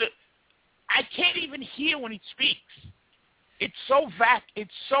can't even hear when he speaks. It's so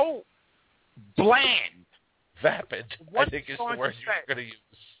It's so bland. Vapid, I think is the word you were going to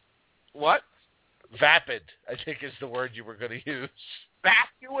use. What? Vapid, I think is the word you were going to use.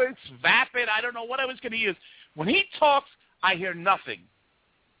 Vacuous, vapid, I don't know what I was going to use. When he talks, I hear nothing.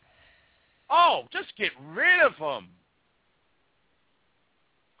 Oh, just get rid of him.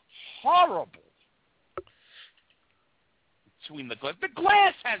 Horrible. Between the glass. The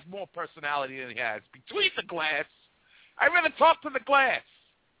glass has more personality than he has. Between the glass. I'd rather talk to the glass.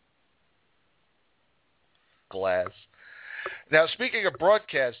 Glass. Now, speaking of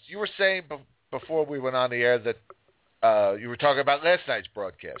broadcast, you were saying before we went on the air that you were talking about last night's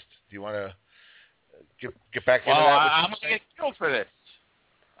broadcast. Do you want to get back into that? I'm going to get killed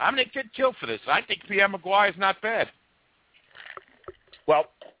for this. I think Pierre Maguire is not bad. Well,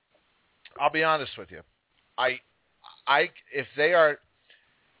 I'll be honest with you.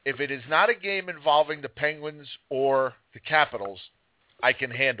 If it is not a game involving the Penguins or the Capitals, I can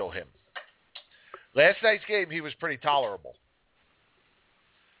handle him. Last night's game, he was pretty tolerable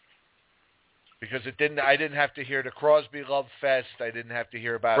because I didn't have to hear the Crosby love fest. I didn't have to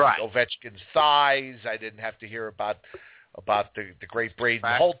hear about Ovechkin's thighs. I didn't have to hear about the great Braden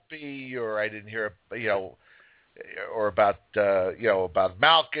Holtby, or I didn't hear or about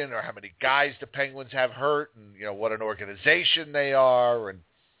Malkin, or how many guys the Penguins have hurt, and what an organization they are, and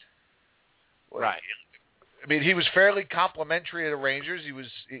right. I mean, he was fairly complimentary of the Rangers. He was,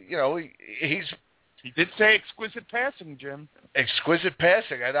 He did say exquisite passing, Jim. Exquisite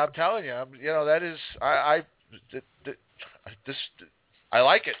passing, and I'm telling you, that is, I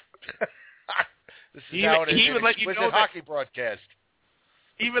like it. This is how it is in exquisite hockey broadcast.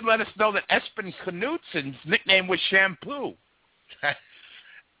 Even let us know that Espen Knudsen's nickname was Shampoo.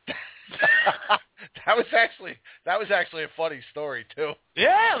 That was actually a funny story too.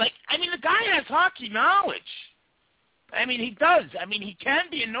 Yeah, the guy has hockey knowledge. He does. He can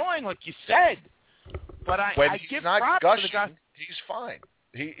be annoying, like you said. But when I he's give not props gushing, to the guy. He's fine.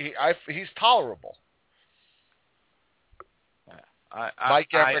 He's tolerable.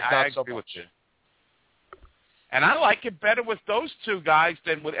 Mike Emmerich, not so agree much. With you. And I like it better with those two guys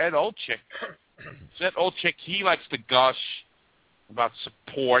than with Ed Olczyk. Ed Olczyk, he likes to gush about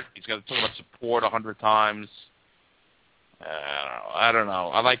support. He's got to talk about support 100 times. I don't know.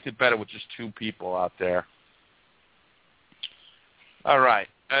 I liked it better with just two people out there. All right.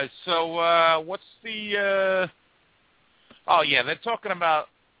 So what's the... Oh, yeah, they're talking about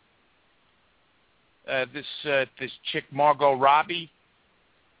this chick, Margot Robbie.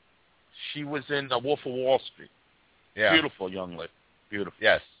 She was in The Wolf of Wall Street. Yeah. Beautiful young lady. Beautiful.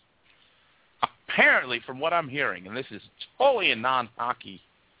 Yes. Apparently, from what I'm hearing, and this is totally a non-hockey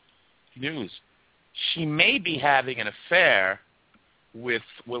news, she may be having an affair with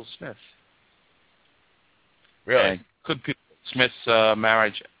Will Smith. Really? And could be Smith's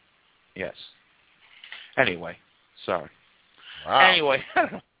marriage. Yes. Anyway, sorry. Wow. Anyway,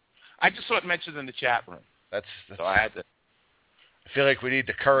 I just saw it mentioned in the chat room. That's so I had to. I feel like we need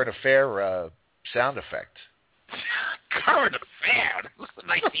the current affair sound effect. Current affair? This was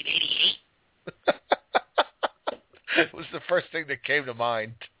 1988. It was the first thing that came to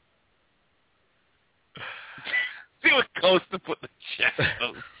mind. See what goes to put the chat.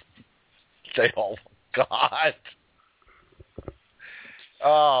 Say, oh, God.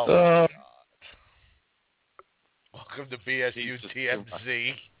 Oh, my God. Welcome to BSU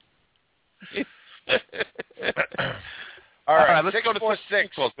TMZ. All right, let's go to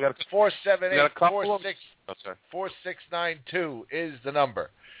 646-478-4692 is the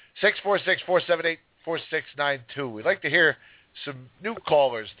number. 646-478-4692. We'd like to hear some new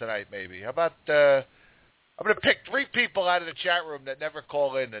callers tonight, maybe. How about, I'm going to pick 3 people out of the chat room that never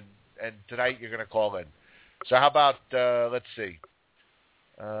call in, and tonight you're going to call in. So how about, let's see,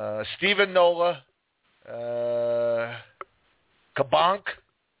 Stephen Nola, Kabank,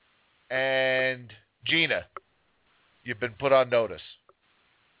 and Gina. You've been put on notice.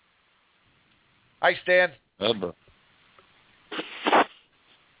 Hi, Stan.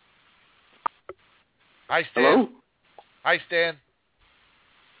 Hi, Stan. Hello? Hi, Stan.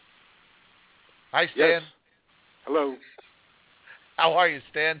 Hi, Stan. Yes. Hello. How are you,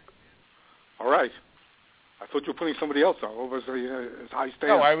 Stan? All right. I thought you were putting somebody else on. What was hi, Stan?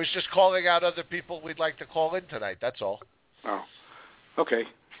 No, I was just calling out other people we'd like to call in tonight. That's all. Oh. Okay.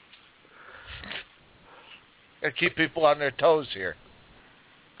 Gotta keep people on their toes here.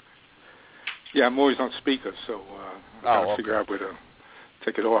 Yeah, I'm always on speaker, so I gotta figure out where to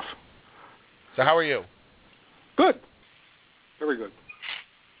take it off. So how are you? Good. Very good.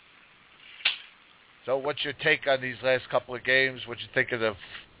 So what's your take on these last couple of games? What you think of what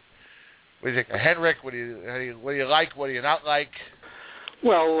do you think of Henrik? What do you like? What do you not like?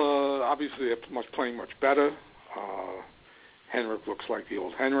 Well, obviously they're playing much better. Henrik looks like the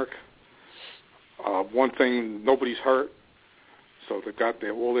old Henrik. One thing, nobody's hurt, so they've got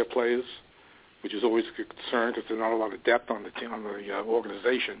all their players, which is always a concern because there's not a lot of depth on the team, on the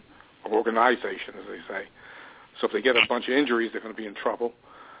organization, or organization, as they say. So if they get a bunch of injuries, they're going to be in trouble.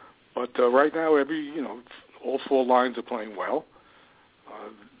 But right now, all 4 lines are playing well.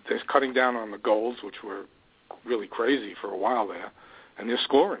 They're cutting down on the goals, which were really crazy for a while there, and they're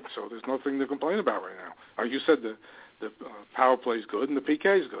scoring. So there's nothing to complain about right now. You said the power play is good and the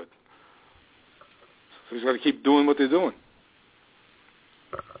PK is good. So he's got to keep doing what they're doing.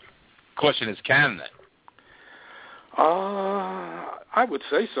 Question is, can they? I would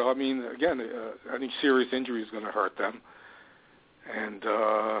say so. I mean, again, any serious injury is going to hurt them. And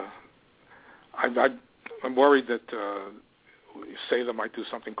I'm worried that Saylor might do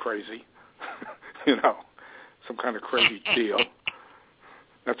something crazy, some kind of crazy deal.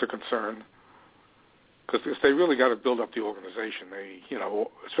 That's a concern. Because they really got to build up the organization. They,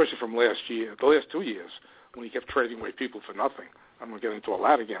 especially from last year, the last 2 years, when he kept trading away people for nothing. I'm going to get into all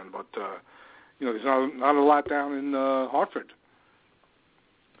that again, but there's not a lot down in Hartford.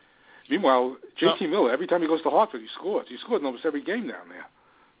 Meanwhile, J.T. Miller, every time he goes to Hartford, he scores. He scored in almost every game down there.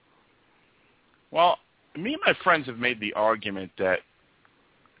 Well, me and my friends have made the argument that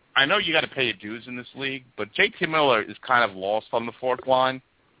I know you got to pay your dues in this league, but J.T. Miller is kind of lost on the 4th line.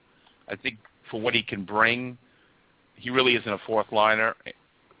 I think for what he can bring, he really isn't a 4th liner.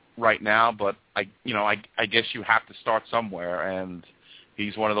 right now, but I guess you have to start somewhere, and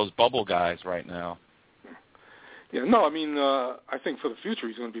he's one of those bubble guys right now. Yeah, no, I mean, I think for the future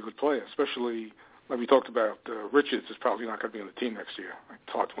he's going to be a good player, especially like we talked about. Richards is probably not going to be on the team next year.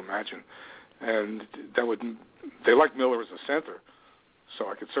 It's hard to imagine, and they like Miller as a center, so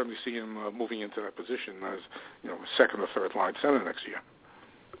I could certainly see him moving into that position as a second or third line center next year.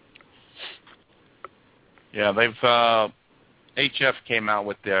 Yeah, they've HF came out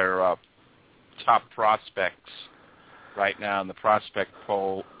with their top prospects right now in the prospect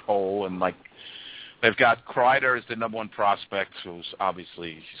poll, and they've got Kreider as the number one prospect, who's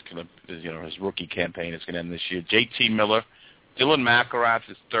obviously his rookie campaign is going to end this year. J.T. Miller, Dylan McIlrath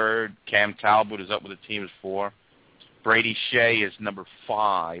is third. Cam Talbot is up with the team at 4. Brady Shea is number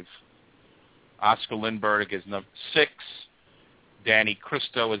 5. Oscar Lindbergh is number 6. Danny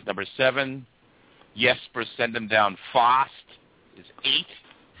Cristo is number 7. Jesper Send Him Down Fast is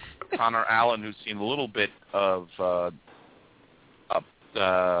 8. Connor Allen, who's seen a little bit of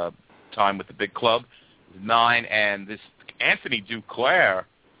time with the big club, is 9. And this Anthony Duclair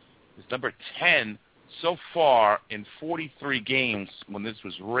is number 10 so far in 43 games when this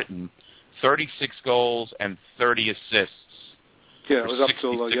was written, 36 goals and 30 assists. Yeah, it was up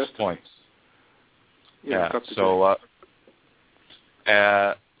till yesterday. Points. Yeah, so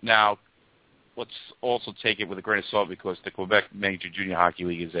now let's also take it with a grain of salt because the Quebec Major Junior Hockey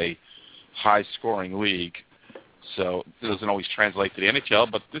League is a high-scoring league, so it doesn't always translate to the NHL.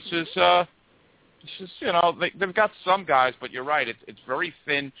 But this is they've got some guys, but you're right, it's very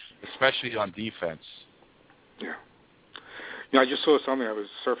thin, especially on defense. Yeah. I just saw something. I was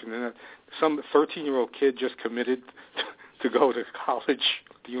surfing the internet. Some 13-year-old kid just committed to go to college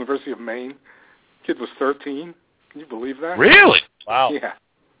at the University of Maine. Kid was 13. Can you believe that? Really? Wow. Yeah.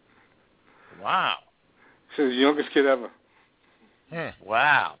 Wow. He's the youngest kid ever.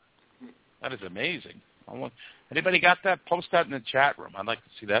 Wow. That is amazing. Anybody got that? Post that in the chat room. I'd like to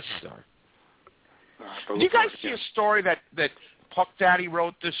see that story. Did you guys see a story that Puck Daddy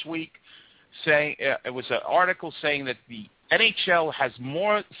wrote this week? Saying it was an article saying that the NHL has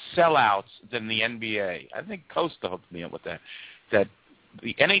more sellouts than the NBA. I think Costa hooked me up with that. That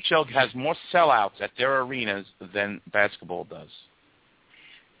the NHL has more sellouts at their arenas than basketball does.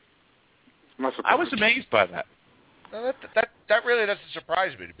 I was amazed by that. No, that really doesn't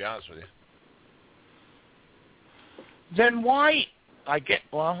surprise me, to be honest with you. Then why? I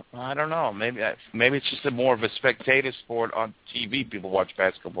don't know. Maybe it's just more of a spectator sport on TV. People watch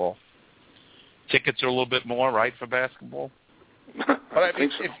basketball. Tickets are a little bit more, right, for basketball? But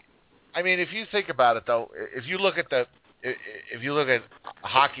if you think about it, though, if you look at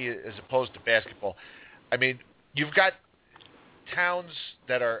hockey as opposed to basketball, I mean, you've got towns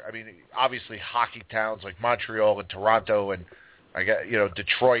that are, obviously hockey towns like Montreal and Toronto and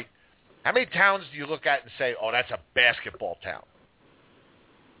Detroit. How many towns do you look at and say, "Oh, that's a basketball town"?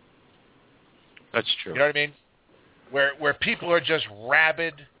 That's true. You know what I mean? Where people are just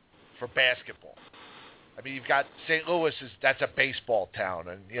rabid for basketball. You've got St. Louis that's a baseball town,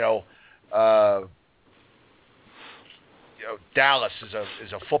 and Dallas is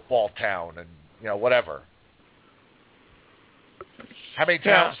a football town, and whatever. How many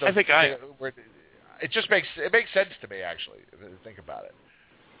towns? Yeah, it just makes sense to me, actually, if you think about it.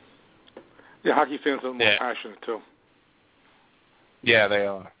 Yeah, hockey fans are more passionate too. Yeah, they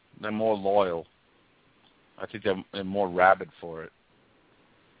are. They're more loyal. I think they're more rabid for it.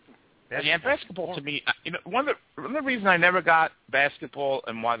 Yeah, basketball to me, one of the reasons I never got basketball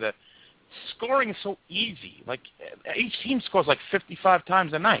and why the scoring is so easy. Like each team scores like 55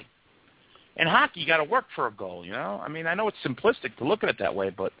 times a night. In hockey, you got to work for a goal. I know it's simplistic to look at it that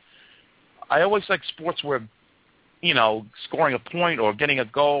way, but I always like sports where, scoring a point or getting a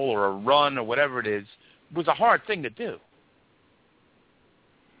goal or a run or whatever it is was a hard thing to do.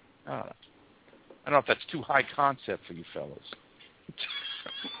 I don't know if that's too high concept for you fellas.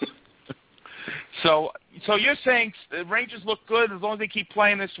 So you're saying the Rangers look good as long as they keep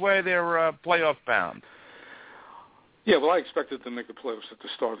playing this way, they're playoff bound. Yeah, well, I expected to make the playoffs at the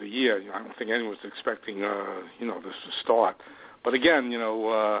start of the year. I don't think anyone was expecting, this to start. But again,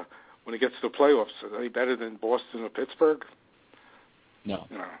 when it gets to the playoffs, are they better than Boston or Pittsburgh? No.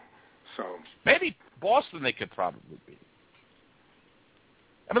 So maybe Boston they could probably beat.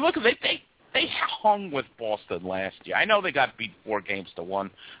 Look, they hung with Boston last year. I know they got beat 4-1.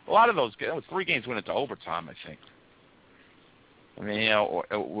 A lot of those 3 games went into overtime, I think.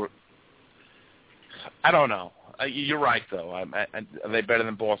 I don't know. You're right, though. Are they better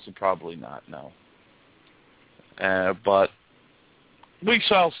than Boston? Probably not, no. But we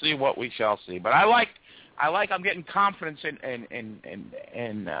shall see what we shall see. But I like I'm getting confidence in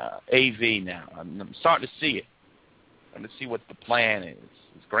AV now. I'm starting to see it. I'm to see what the plan is,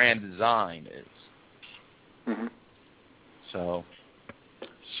 his grand design is. Mm-hmm. So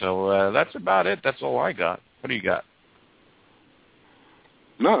that's about it. That's all I got. What do you got?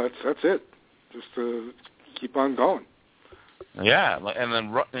 No, that's it. Just keep on going. Yeah, and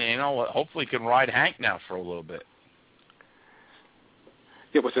then hopefully can ride Hank now for a little bit.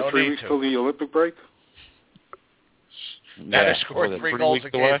 Yeah, was it 3 weeks till the Olympic break? They scored 3 goals a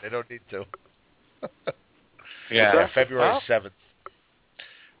game. They don't need to. Yeah, February 7th.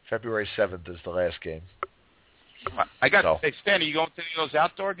 February 7th is the last game. I got to say, Stan, are you going to any of those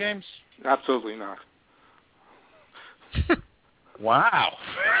outdoor games? Absolutely not. Wow.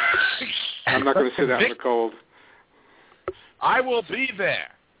 I'm not going to sit out in the cold. I will be there.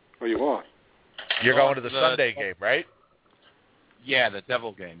 Oh, you are? You're going to the Sunday game, right? Yeah, the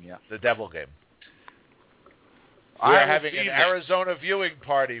Devil game, yeah. The Devil game. We are having an Arizona viewing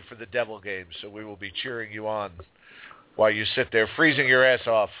party for the Devil game, so we will be cheering you on. While you sit there freezing your ass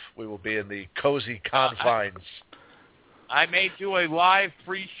off, we will be in the cozy confines. I may do a live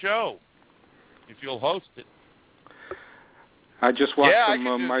free show if you'll host it. I just watched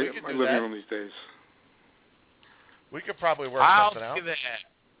from my living room these days. We could probably work something out. That.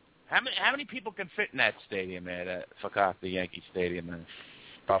 How many people can fit in that stadium at Fakaka Yankee Stadium? Then?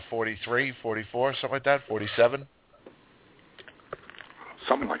 About 43, 44, something like that, 47.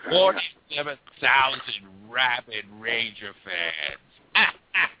 Something like that. 47,000 rabid Ranger fans.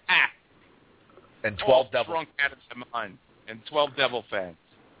 And 12 Devil. Drunk out of their mind. And 12 Devil fans.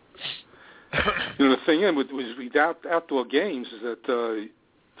 The thing is, with outdoor games is that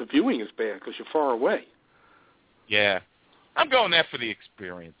the viewing is bad because you're far away. Yeah. I'm going there for the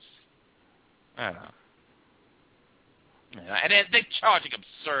experience. I don't know. Yeah, and they're charging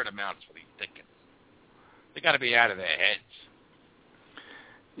absurd amounts for these tickets. They got to be out of their heads.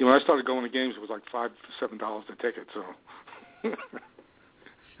 When I started going to games, it was like $5 to $7 a ticket, so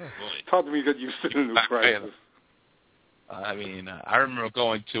it's hard for me to get used to the new prices. I mean, I remember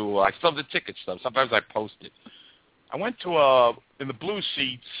going to, I still have the ticket stuff. Sometimes I post it. I went to, in the blue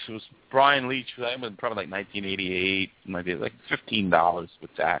seats, it was Brian Leach, I was probably like 1988, maybe like $15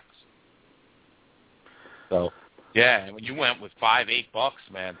 with tax. So, yeah, when you went with $5-8,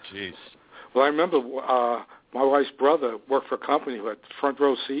 man, jeez. Well, I remember my wife's brother worked for a company who had front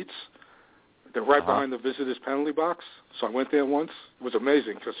row seats. They're right behind the visitors' penalty box. So I went there once. It was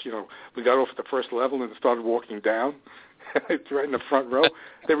amazing because, we got off at the first level and started walking down. It's right in the front row.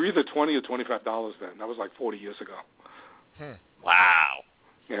 They were either $20 or $25 then. That was like 40 years ago. Wow.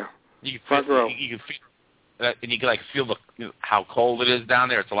 Yeah. Front row. You can feel, and you can feel how cold it is down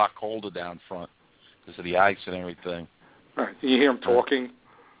there. It's a lot colder down front because of the ice and everything. Right. You hear them talking.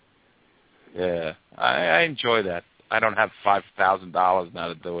 Yeah. I enjoy that. I don't have $5,000 now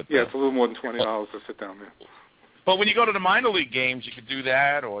to do it. Yeah, it's a little more than $20 to sit down there. But when you go to the minor league games, you could do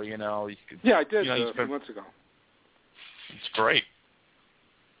that, or you could. Yeah, I did a few months ago. It's great.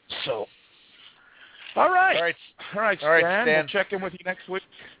 So, all right, Stan. We'll check in with you next week.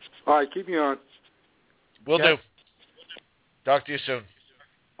 All right, keep me on. Will do. Talk to you soon.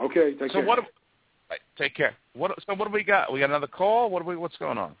 Okay, take care. Take care. What do we got? We got another call? What's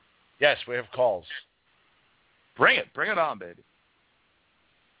going on? Yes, we have calls. Bring it on, baby.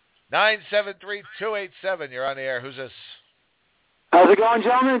 973-287. You're on the air. Who's this? How's it going,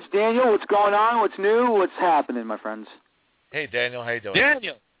 gentlemen? It's Daniel. What's going on? What's new? What's happening, my friends? Hey, Daniel. How you doing?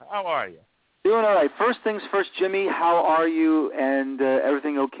 Daniel, how are you? Doing all right. First things first, Jimmy. How are you? And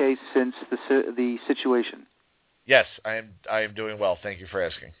everything okay since the situation? Yes, I am doing well. Thank you for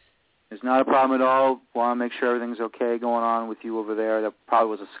asking. It's not a problem at all. Want to make sure everything's okay going on with you over there. That probably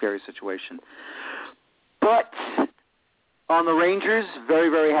was a scary situation. But on the Rangers, very,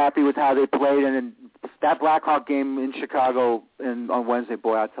 very happy with how they played. And that Blackhawk game in Chicago on Wednesday,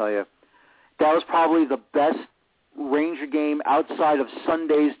 boy, I'll tell you, that was probably the best Ranger game outside of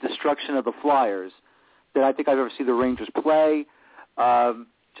Sunday's destruction of the Flyers that I think I've ever seen the Rangers play.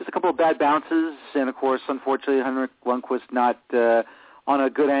 Just a couple of bad bounces, and, of course, unfortunately, Henrik Lundqvist not on a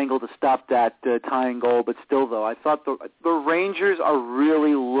good angle to stop that tying goal. But still, though, I thought the Rangers are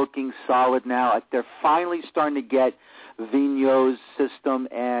really looking solid now. They're finally starting to get Vigneault's system,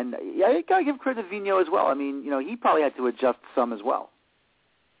 and I got to give credit to Vigneault as well. I mean, he probably had to adjust some as well.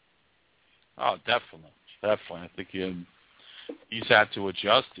 Oh, definitely. I think he's had to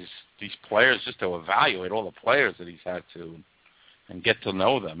adjust these players just to evaluate all the players that he's had to and get to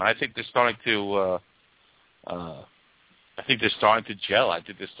know them. And I think they're starting to gel. I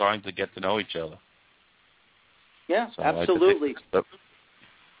think they're starting to get to know each other. Yeah, so absolutely.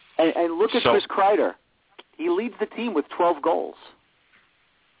 And look at Chris Kreider. He leads the team with 12 goals.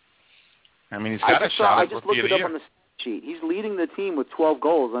 I mean, he's got a shot I at just Rookie looked of it the up Year. on the sheet. He's leading the team with 12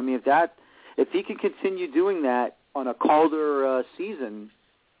 goals. I mean, if he can continue doing that on a Calder season,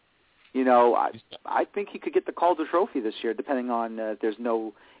 you know, I think he could get the Calder Trophy this year, depending on if there's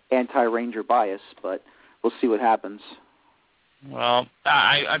no anti-Ranger bias. But we'll see what happens. Well,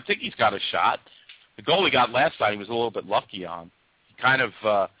 I think he's got a shot. The goal he got last night he was a little bit lucky on. He kind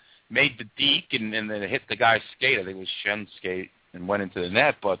of made the deke and then hit the guy's skate. I think it was Shen's skate and went into the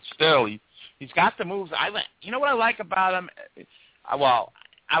net. But still, he's got the moves. You know what I like about him? Well,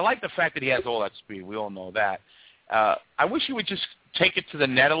 I like the fact that he has all that speed. We all know that. I wish he would just take it to the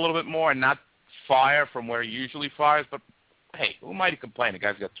net a little bit more and not fire from where he usually fires. But, hey, who might complain? The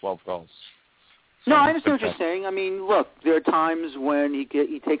guy's got 12 goals. No, I understand what you're saying. I mean, look, there are times when he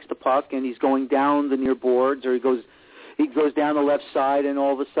takes the puck and he's going down the near boards, or he goes down the left side, and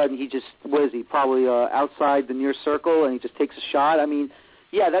all of a sudden he just, what is he, probably outside the near circle, and he just takes a shot. I mean,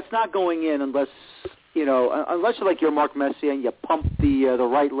 yeah, that's not going in unless you're like you're Mark Messier and you pump the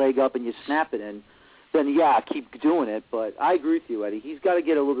right leg up and you snap it in. Then yeah, keep doing it. But I agree with you, Eddie. He's got to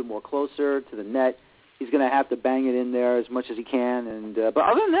get a little bit more closer to the net. He's going to have to bang it in there as much as he can. And but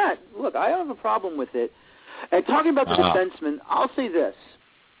other than that, look, I don't have a problem with it. And talking about the defenseman, I'll say this,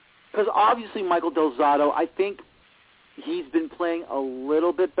 because obviously Michael Del Zotto, I think he's been playing a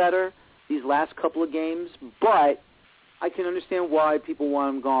little bit better these last couple of games, but I can understand why people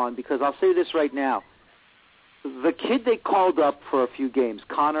want him gone, because I'll say this right now. The kid they called up for a few games,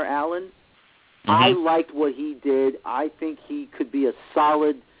 Connor Allen, I liked what he did. I think he could be a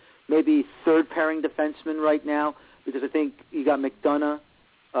solid, maybe third-pairing defenseman right now, because I think you got McDonough,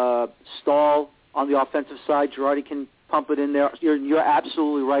 Stahl on the offensive side. Girardi can pump it in there. You're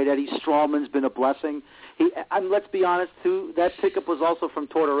absolutely right, Eddie. Strawman's been a blessing. Let's be honest, too, that pickup was also from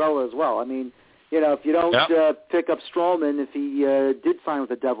Tortorella as well. I mean, if you don't pick up Strawman, if he did sign with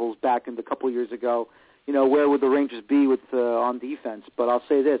the Devils back a couple of years ago, where would the Rangers be with on defense? But I'll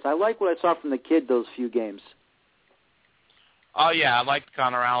say this. I like what I saw from the kid those few games. Oh, yeah, I liked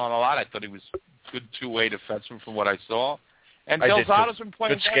Connor Allen a lot. I thought he was a good two-way defenseman from what I saw. And Del Zotto's been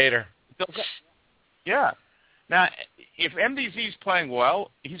playing good skater. Yeah. Now, if MDZ's playing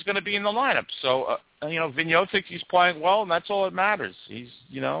well, he's going to be in the lineup. So, Vigneault thinks he's playing well, and that's all that matters. He's,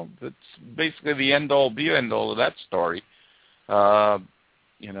 that's basically the end-all, be-end-all of that story. They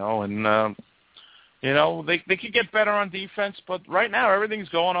could get better on defense, but right now everything's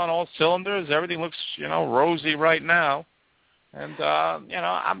going on all cylinders. Everything looks, rosy right now. And,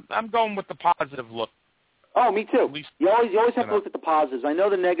 I'm going with the positive look. Oh, me too. You always have to look at the positives. I know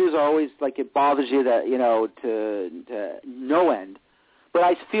the negatives are always like it bothers you that to no end. But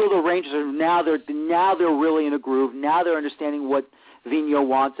I feel the Rangers are now they're really in a groove. Now they're understanding what Vigneault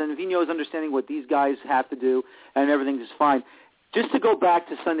wants, and Vigneault is understanding what these guys have to do, and everything's just fine. Just to go back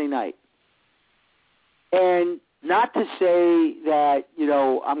to Sunday night, and not to say that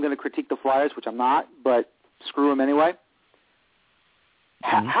I'm going to critique the Flyers, which I'm not, but screw them anyway.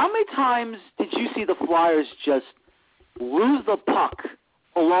 How many times did you see the Flyers just lose the puck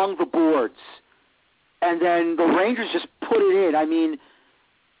along the boards, and then the Rangers just put it in? I mean,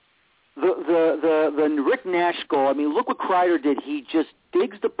 the Rick Nash goal. I mean, look what Kreider did. He just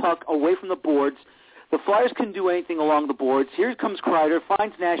digs the puck away from the boards. The Flyers couldn't do anything along the boards. Here comes Kreider,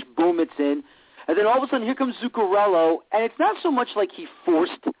 finds Nash, boom, it's in, and then all of a sudden here comes Zuccarello, and it's not so much like he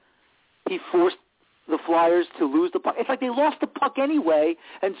forced the Flyers to lose the puck. It's like they lost the puck anyway,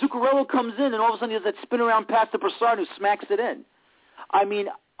 and Zuccarello comes in, and all of a sudden he does that spin-around pass to Brassard who smacks it in. I mean,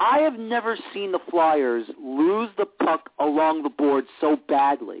 I have never seen the Flyers lose the puck along the board so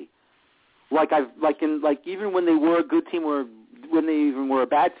badly. Even when they were a good team or when they even were a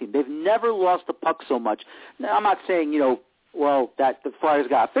bad team. They've never lost the puck so much. Now, I'm not saying, that the Flyers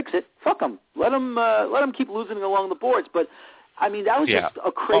got to fix it. Fuck them. Let them keep losing along the boards. But, I mean, that was just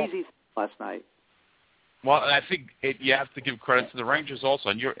a crazy thing last night. Well, I think you have to give credit to the Rangers also,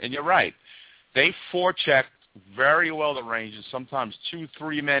 and you're right. They forechecked very well the Rangers, sometimes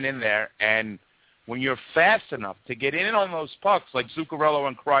 2-3 men in there, and when you're fast enough to get in on those pucks like Zuccarello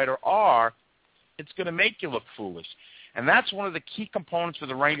and Kreider are, it's going to make you look foolish. And that's one of the key components for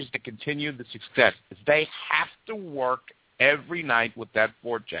the Rangers to continue the success, is they have to work every night with that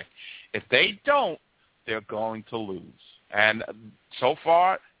forecheck. If they don't, they're going to lose. And so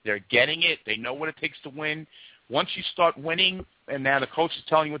far, they're getting it. They know what it takes to win. Once you start winning, and now the coach is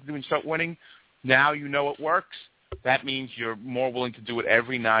telling you what to do and start winning, now you know it works. That means you're more willing to do it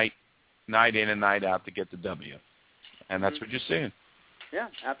every night, night in and night out to get the W. And that's what you're seeing. Yeah,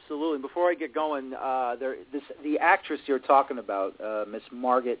 absolutely. Before I get going, the actress you're talking about, Miss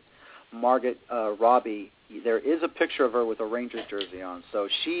Margaret Margaret Robbie, there is a picture of her with a Rangers jersey on, so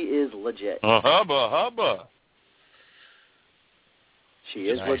she is legit. Hubba. She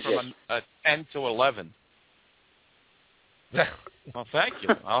is legit. From a 10 to 11. Well, thank you.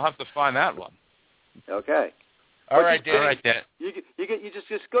 I'll have to find that one. Okay. All right, Dan. All right, Dan. You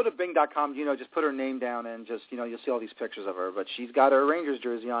just go to Bing.com. Just put her name down and just you'll see all these pictures of her. But she's got her Rangers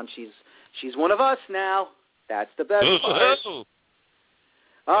jersey on. She's one of us now. That's the best part.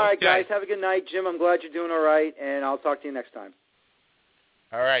 All right, guys. Have a good night, Jim. I'm glad you're doing all right, and I'll talk to you next time.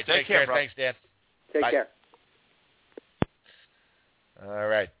 All right. Take care. Bro. Thanks, Dan. Take Bye. care. All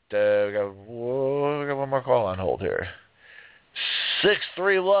right. We got one more call on hold here.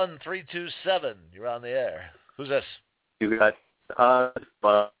 631-327. You're on the air. Who's this? You guys.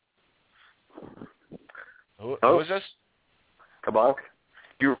 Who is this? Kabonk.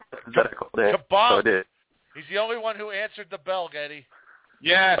 You said I called in. Kabonk. So I did. He's the only one who answered the bell, Getty.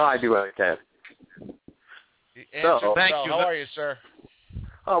 Yes. I do what I can. He answered the bell. you. How are you, sir?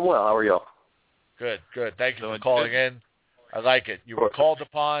 I'm well. How are y'all? Good. Thank you for calling in. I like it. You were called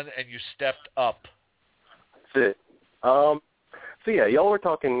upon and you stepped up. That's it. So yeah, y'all were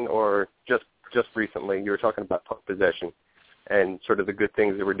talking, or just recently, you were talking about puck possession and sort of the good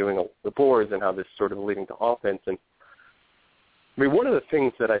things that we're doing on the boards and how this is sort of leading to offense. And I mean, one of the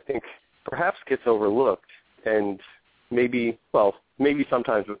things that I think perhaps gets overlooked, and maybe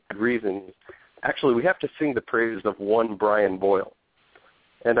sometimes with good reason, actually we have to sing the praises of one Brian Boyle.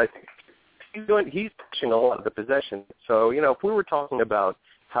 And I think he's pushing a lot of the possession. So, if we were talking about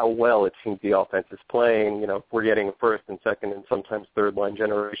how well it seems the offense is playing, we're getting first and second and sometimes third line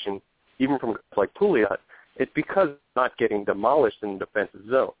generation, even from guys like Pouliot, it's because it's not getting demolished in the defensive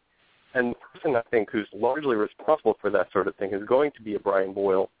zone. And the person I think who's largely responsible for that sort of thing is going to be a Brian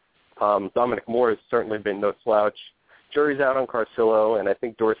Boyle. Dominic Moore has certainly been no slouch. Jury's out on Carcillo, and I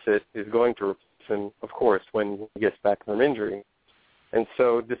think Dorsett is going to replace him, of course, when he gets back from injury. And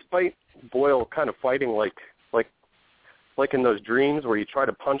so despite Boyle kind of fighting like in those dreams where you try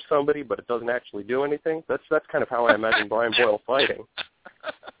to punch somebody but it doesn't actually do anything, that's kind of how I imagine Brian Boyle fighting.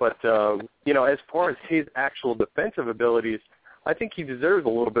 But, as far as his actual defensive abilities, I think he deserves a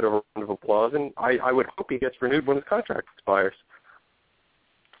little bit of a round of applause, and I would hope he gets renewed when his contract expires.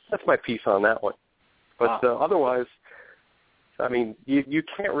 That's my piece on that one. But otherwise, I mean, you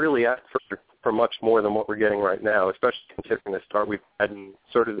can't really ask for much more than what we're getting right now, especially considering the start we've had and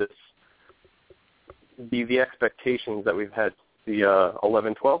sort of the expectations that we've had the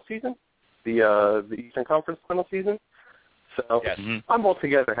 11-12 season, the Eastern Conference final season. So yes. I'm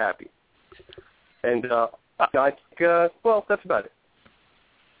altogether happy. And I think, that's about it.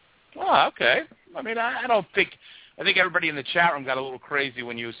 Oh, okay. I mean, I think everybody in the chat room got a little crazy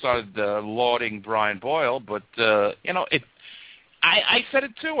when you started lauding Brian Boyle, but, I said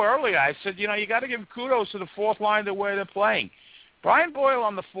it too earlier. I said, you got to give kudos to the fourth line the way they're playing. Brian Boyle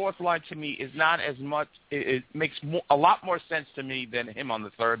on the fourth line to me is not as much. It makes a lot more sense to me than him on the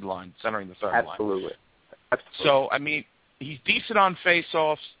third line, centering the third line. Absolutely. So I mean, he's decent on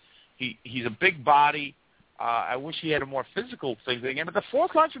face-offs. He's a big body. I wish he had a more physical thing again. But the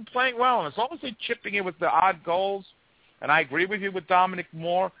fourth line's been playing well, and as long as they're chipping in with the odd goals, and I agree with you with Dominic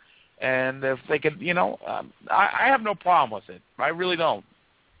Moore. And if they could, I have no problem with it. I really don't.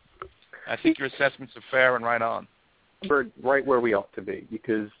 I think your assessments are fair and right on. We're right where we ought to be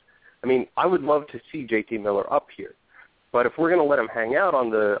because, I mean, I would love to see J.T. Miller up here. But if we're going to let him hang out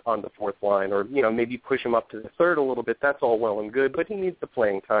on the fourth line or, maybe push him up to the third a little bit, that's all well and good. But he needs the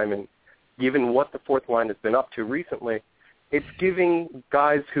playing time. And given what the fourth line has been up to recently, it's giving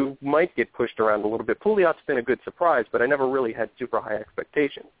guys who might get pushed around a little bit. Pouliot's been a good surprise, but I never really had super high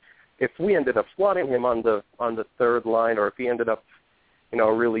expectations. If we ended up slotting him on the third line, or if he ended up,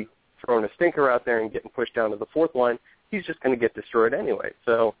 really throwing a stinker out there and getting pushed down to the fourth line, he's just going to get destroyed anyway.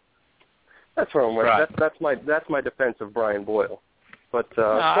 So that's where I'm with. Right. That's my defense of Brian Boyle. But like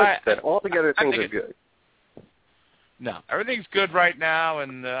I said, altogether things are good. No, everything's good right now,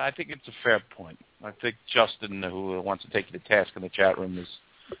 and I think it's a fair point. I think Justin, who wants to take you to task in the chat room, is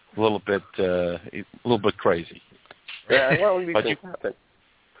a little bit crazy. Yeah, well, these things happen.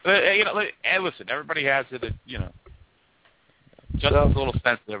 Listen, everybody has it. Justin's a little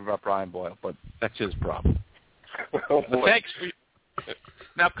sensitive about Brian Boyle, but that's his problem. Oh, boy. Thanks for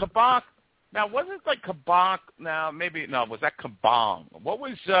now, Kabonk. Now, wasn't it like Kabonk? Now, maybe no. Was that Kabong? What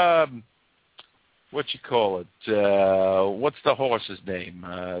was what you call it? What's the horse's name?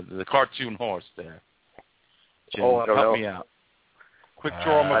 The cartoon horse there. Jim, I don't know. help me out. Quick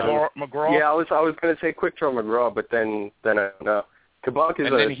Draw McGraw. Yeah, I was going to say Quick Draw McGraw, but then I don't know. Kabonk is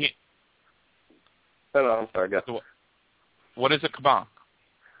No, I'm sorry, guys. What is a Kabonk?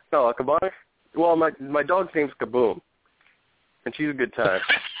 No, a Kabong? Well, my dog's name's Kaboom, and she's a good time.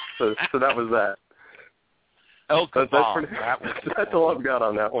 so that was that. El Kabong. That's all I've got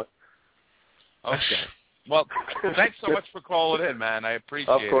on that one. Okay. Well, thanks so much for calling in, man. I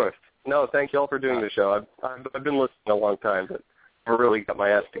appreciate it. Of course. No, thank you all for doing the show. I've been listening a long time, but I really got my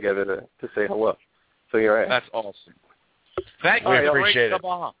ass together to say hello. So you're right. That's awesome. Thank you. We appreciate it.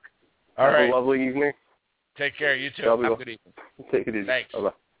 All right. Have a lovely evening. Take care. You too. Have a good evening. Take it easy. Thanks.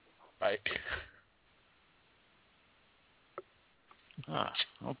 Bye-bye. Bye.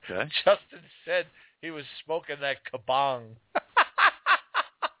 Okay. Justin said he was smoking that kabong.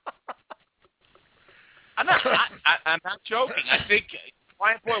 I'm not joking. I think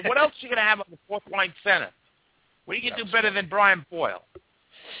Brian Boyle. What else are you going to have on the fourth line center? What do you do better than Brian Boyle?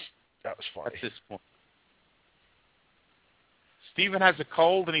 That was funny. At this point. Steven has a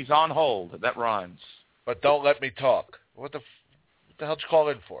cold and he's on hold. That rhymes. But don't let me talk. What the hell did you call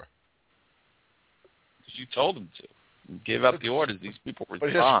in for? Because you told him to. You gave out the orders. These people respond. But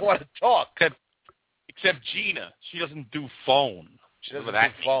he doesn't want to talk. Except Gina. She doesn't do phone. She doesn't do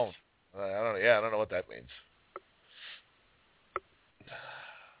phone. I don't know what that means.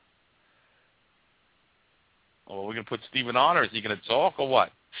 Well, we're going to put Steven on, or is he going to talk, or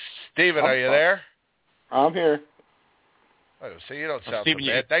what? Steven, are you there? I'm here. Oh, so you don't sound Steven,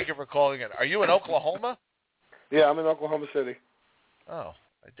 so bad. Thank you for calling in. Are you in Oklahoma? Yeah, I'm in Oklahoma City. Oh,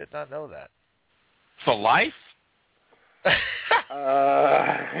 I did not know that. For life?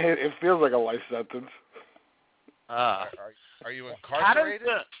 It feels like a life sentence. Are you incarcerated?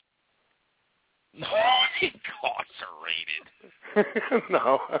 No, incarcerated.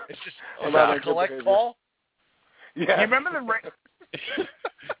 No. It's just a collect call? Yeah. You remember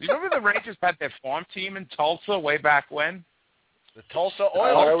the Rangers had their farm team in Tulsa way back when? The Tulsa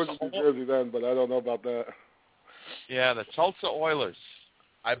Oilers. I was in New Jersey then, but I don't know about that. Yeah, the Tulsa Oilers.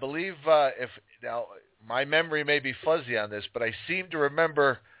 I believe now my memory may be fuzzy on this, but I seem to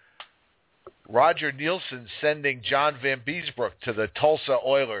remember Roger Nielsen sending John Van Beesbrook to the Tulsa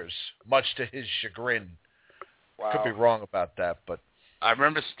Oilers, much to his chagrin. Wow. Could be wrong about that, but I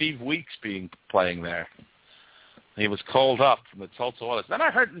remember Steve Weeks playing there. He was called up from the Tulsa Oilers. Then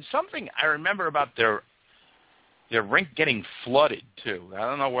I heard something I remember about their rink getting flooded too. I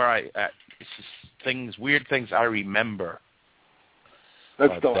don't know where it's just weird things I remember.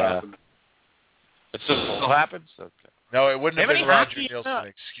 That still happens. It still happens? Okay. No, it wouldn't have been Roger Nielsen.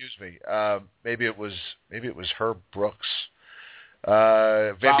 Excuse me. Maybe it was Herb Brooks.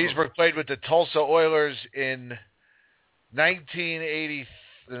 Van Beesbrook played with the Tulsa Oilers in the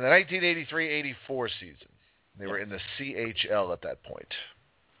 1983-84 season. They were in the CHL at that point.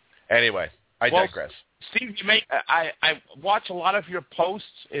 Anyway, I digress. Steve, I watch a lot of your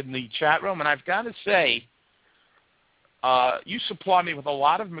posts in the chat room, and I've got to say, you supply me with a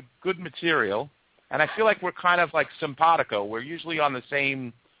lot of good material, and I feel like we're kind of like simpatico. We're usually on the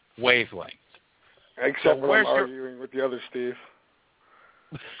same wavelength. Except when I'm arguing with the other Steve.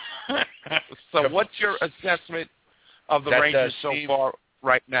 So what's your assessment of the Rangers so far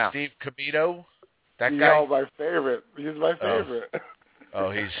right now? Steve Comito? That guy? No, my favorite. He's my favorite.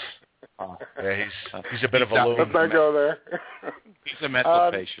 Oh, he's a bit of a loon. Let's not go there. He's a mental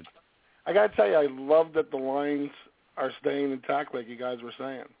patient. I got to tell you, I love that the lines are staying intact like you guys were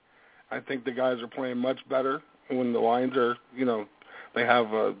saying. I think the guys are playing much better when the lines are, they have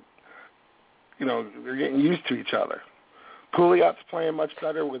they're getting used to each other. Pouliot's playing much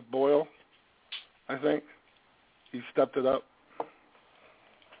better with Boyle, I think. He stepped it up.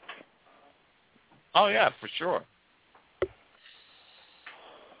 Oh, yeah, for sure.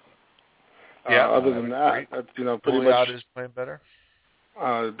 Yeah. Other than that, that's, pretty Pouliot much. is playing better.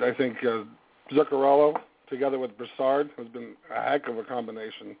 I think Zuccarello together with Brassard has been a heck of a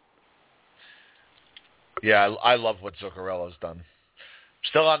combination. Yeah, I love what Zuccarello's done.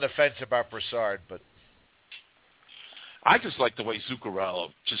 Still on the fence about Brassard, but I just like the way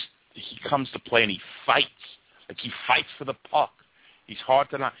Zuccarello he comes to play and he fights. Like he fights for the puck. He's hard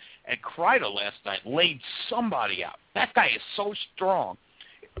to knock. And Kreider last night laid somebody out. That guy is so strong.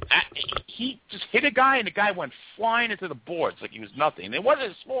 He just hit a guy and the guy went flying into the boards like he was nothing. And it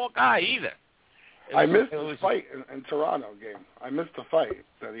wasn't a small guy either. I missed the fight in Toronto game. I missed the fight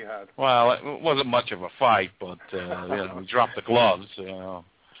that he had. Well, it wasn't much of a fight, but he dropped the gloves. It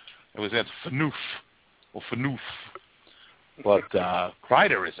was at Fanoof. But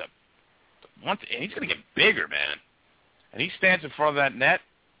Kreider is he's going to get bigger, man. And he stands in front of that net.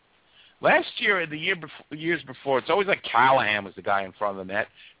 Last year and years before, it's always like Callahan was the guy in front of the net.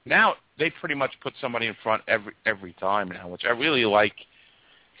 Now they pretty much put somebody in front every time now, which I really like.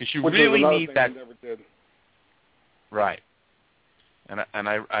 Because you really need that. Never did. Right. and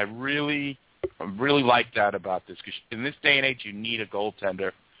I really like that about this, because in this day and age, you need a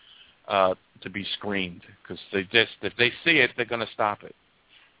goaltender to be screened, because if they see it, they're going to stop it.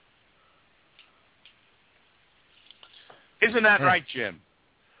 Isn't that right, Jim?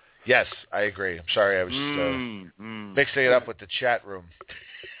 Yes, I agree. I'm sorry, I was mixing it up with the chat room.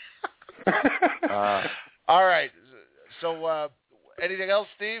 All right. So, anything else,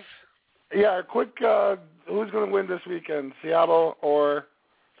 Steve? Yeah, a quick. Who's going to win this weekend? Seattle or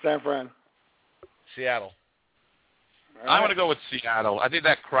San Fran? Seattle. I want to go with Seattle. I think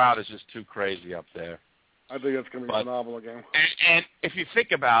that crowd is just too crazy up there. I think it's going to be a phenomenal game. And if you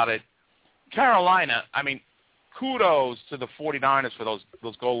think about it, Carolina, I mean, kudos to the 49ers for those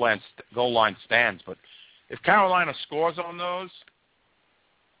goal line stands. But if Carolina scores on those,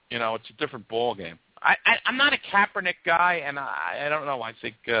 it's a different ball game. I'm not a Kaepernick guy, and I don't know. I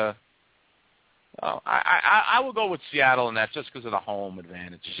think I will go with Seattle in that, just because of the home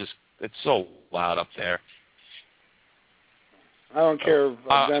advantage. It's so loud up there. I don't care if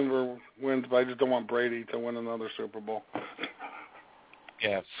Denver wins, but I just don't want Brady to win another Super Bowl.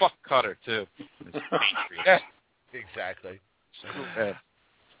 Yeah, fuck Cutter, too. Yeah, exactly. Yeah.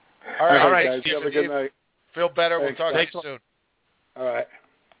 All right, guys. Steve, Have a good night. Feel better. Thanks, We'll talk to you soon. All right.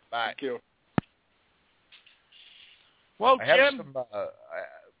 Bye. Thank you. Well, I have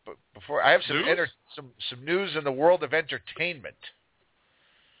Jim, some news in the world of entertainment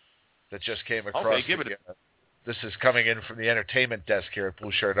that just came across. Okay, give it. This is coming in from the entertainment desk here at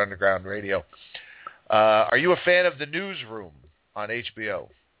Blueshirt Underground Radio. Are you a fan of The Newsroom on HBO?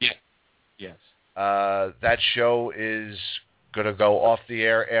 Yeah. Yes. That show is going to go off the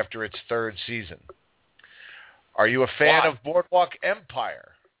air after its third season. Are you a fan of Boardwalk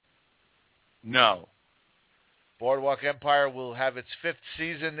Empire? No. Boardwalk Empire will have its fifth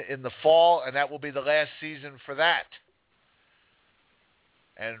season in the fall, and that will be the last season for that.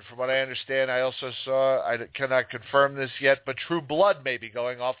 And from what I understand, I also saw, I cannot confirm this yet, but True Blood may be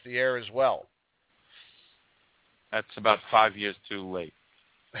going off the air as well. That's about 5 years too late.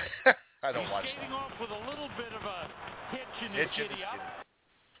 I don't watch that. Off with a little bit of a hitch in the giddy up.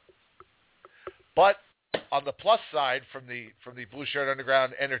 But on the plus side, from the Blueshirt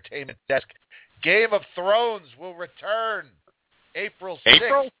Underground Entertainment Desk, Game of Thrones will return April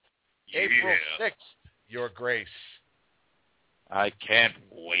 6th. April 6th, Your Grace. I can't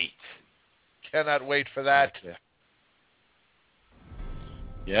wait. Cannot wait for that. Yeah.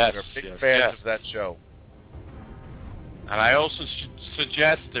 Yes. We're big fans of that show. And I also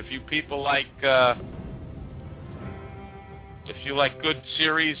suggest, if you people like, good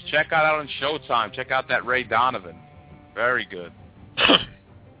series, check out on Showtime. Check out that Ray Donovan. Very good.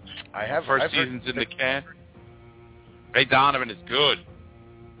 First season's in the can. Ray Donovan is good.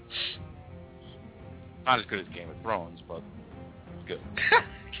 Not as good as Game of Thrones, but good.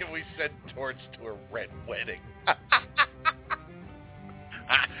 Can we send Torch to a red wedding?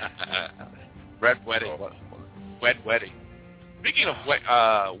 Red wedding. Wet wedding. Speaking of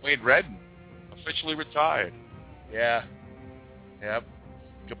Wade Redden, officially retired. Yeah. Yep.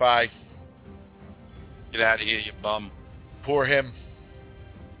 Goodbye. Get out of here, you bum. Poor him.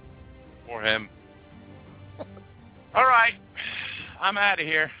 Poor him. All right. I'm out of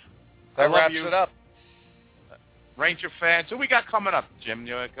here. That wraps it up. Ranger fans. Who we got coming up, Jim?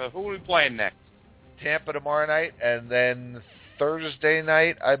 Who are we playing next? Tampa tomorrow night, and then Thursday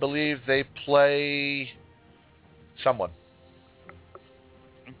night, I believe they play someone.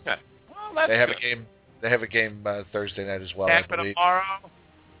 Okay. Well, that's They have good. a game. They have a game Thursday night as well. Tampa I believe. tomorrow.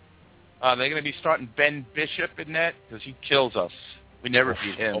 They're going to be starting Ben Bishop in net because he kills us. We never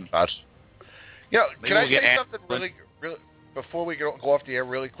beat him. Oh, gosh. Can I we'll say something really before we go off the air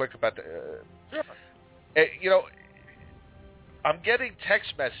really quick about the? I'm getting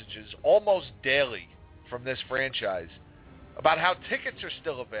text messages almost daily from this franchise about how tickets are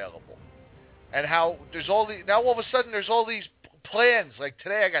still available, and how there's all of a sudden there's all these plans. Like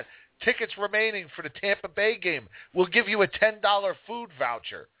today, I got tickets remaining for the Tampa Bay game. We'll give you a $10 food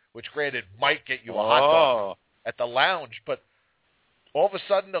voucher, which granted might get you a hot dog at the lounge, but all of a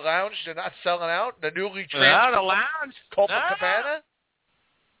sudden the lounge, they're not selling out. The newly transferred the lounge, Copacabana.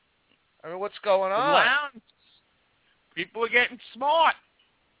 I mean, what's going on? The lounge. People are getting smart.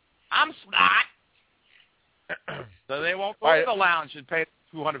 I'm smart. So they won't go to the lounge and pay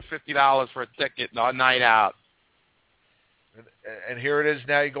 $250 for a ticket a night out. And here it is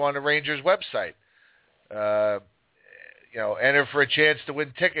now. You go on the Rangers website. Enter for a chance to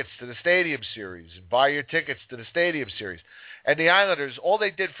win tickets to the Stadium Series and buy your tickets to the Stadium Series. And the Islanders, all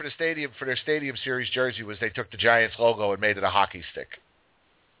they did for their Stadium Series jersey was they took the Giants logo and made it a hockey stick.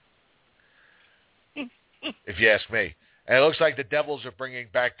 If you ask me. And it looks like the Devils are bringing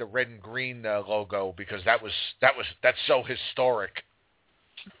back the red and green logo because that's so historic.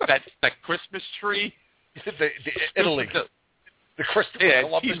 That Christmas tree. the Italy. The Christopher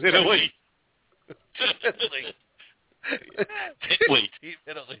Columbus. Team Italy. Italy. Italy. Team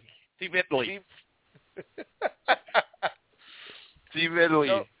Italy. Team Italy. Team Italy.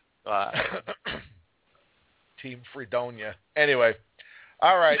 No. Team Fredonia. Anyway,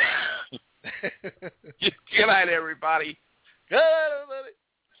 all right. Good night, everybody. Good night, everybody.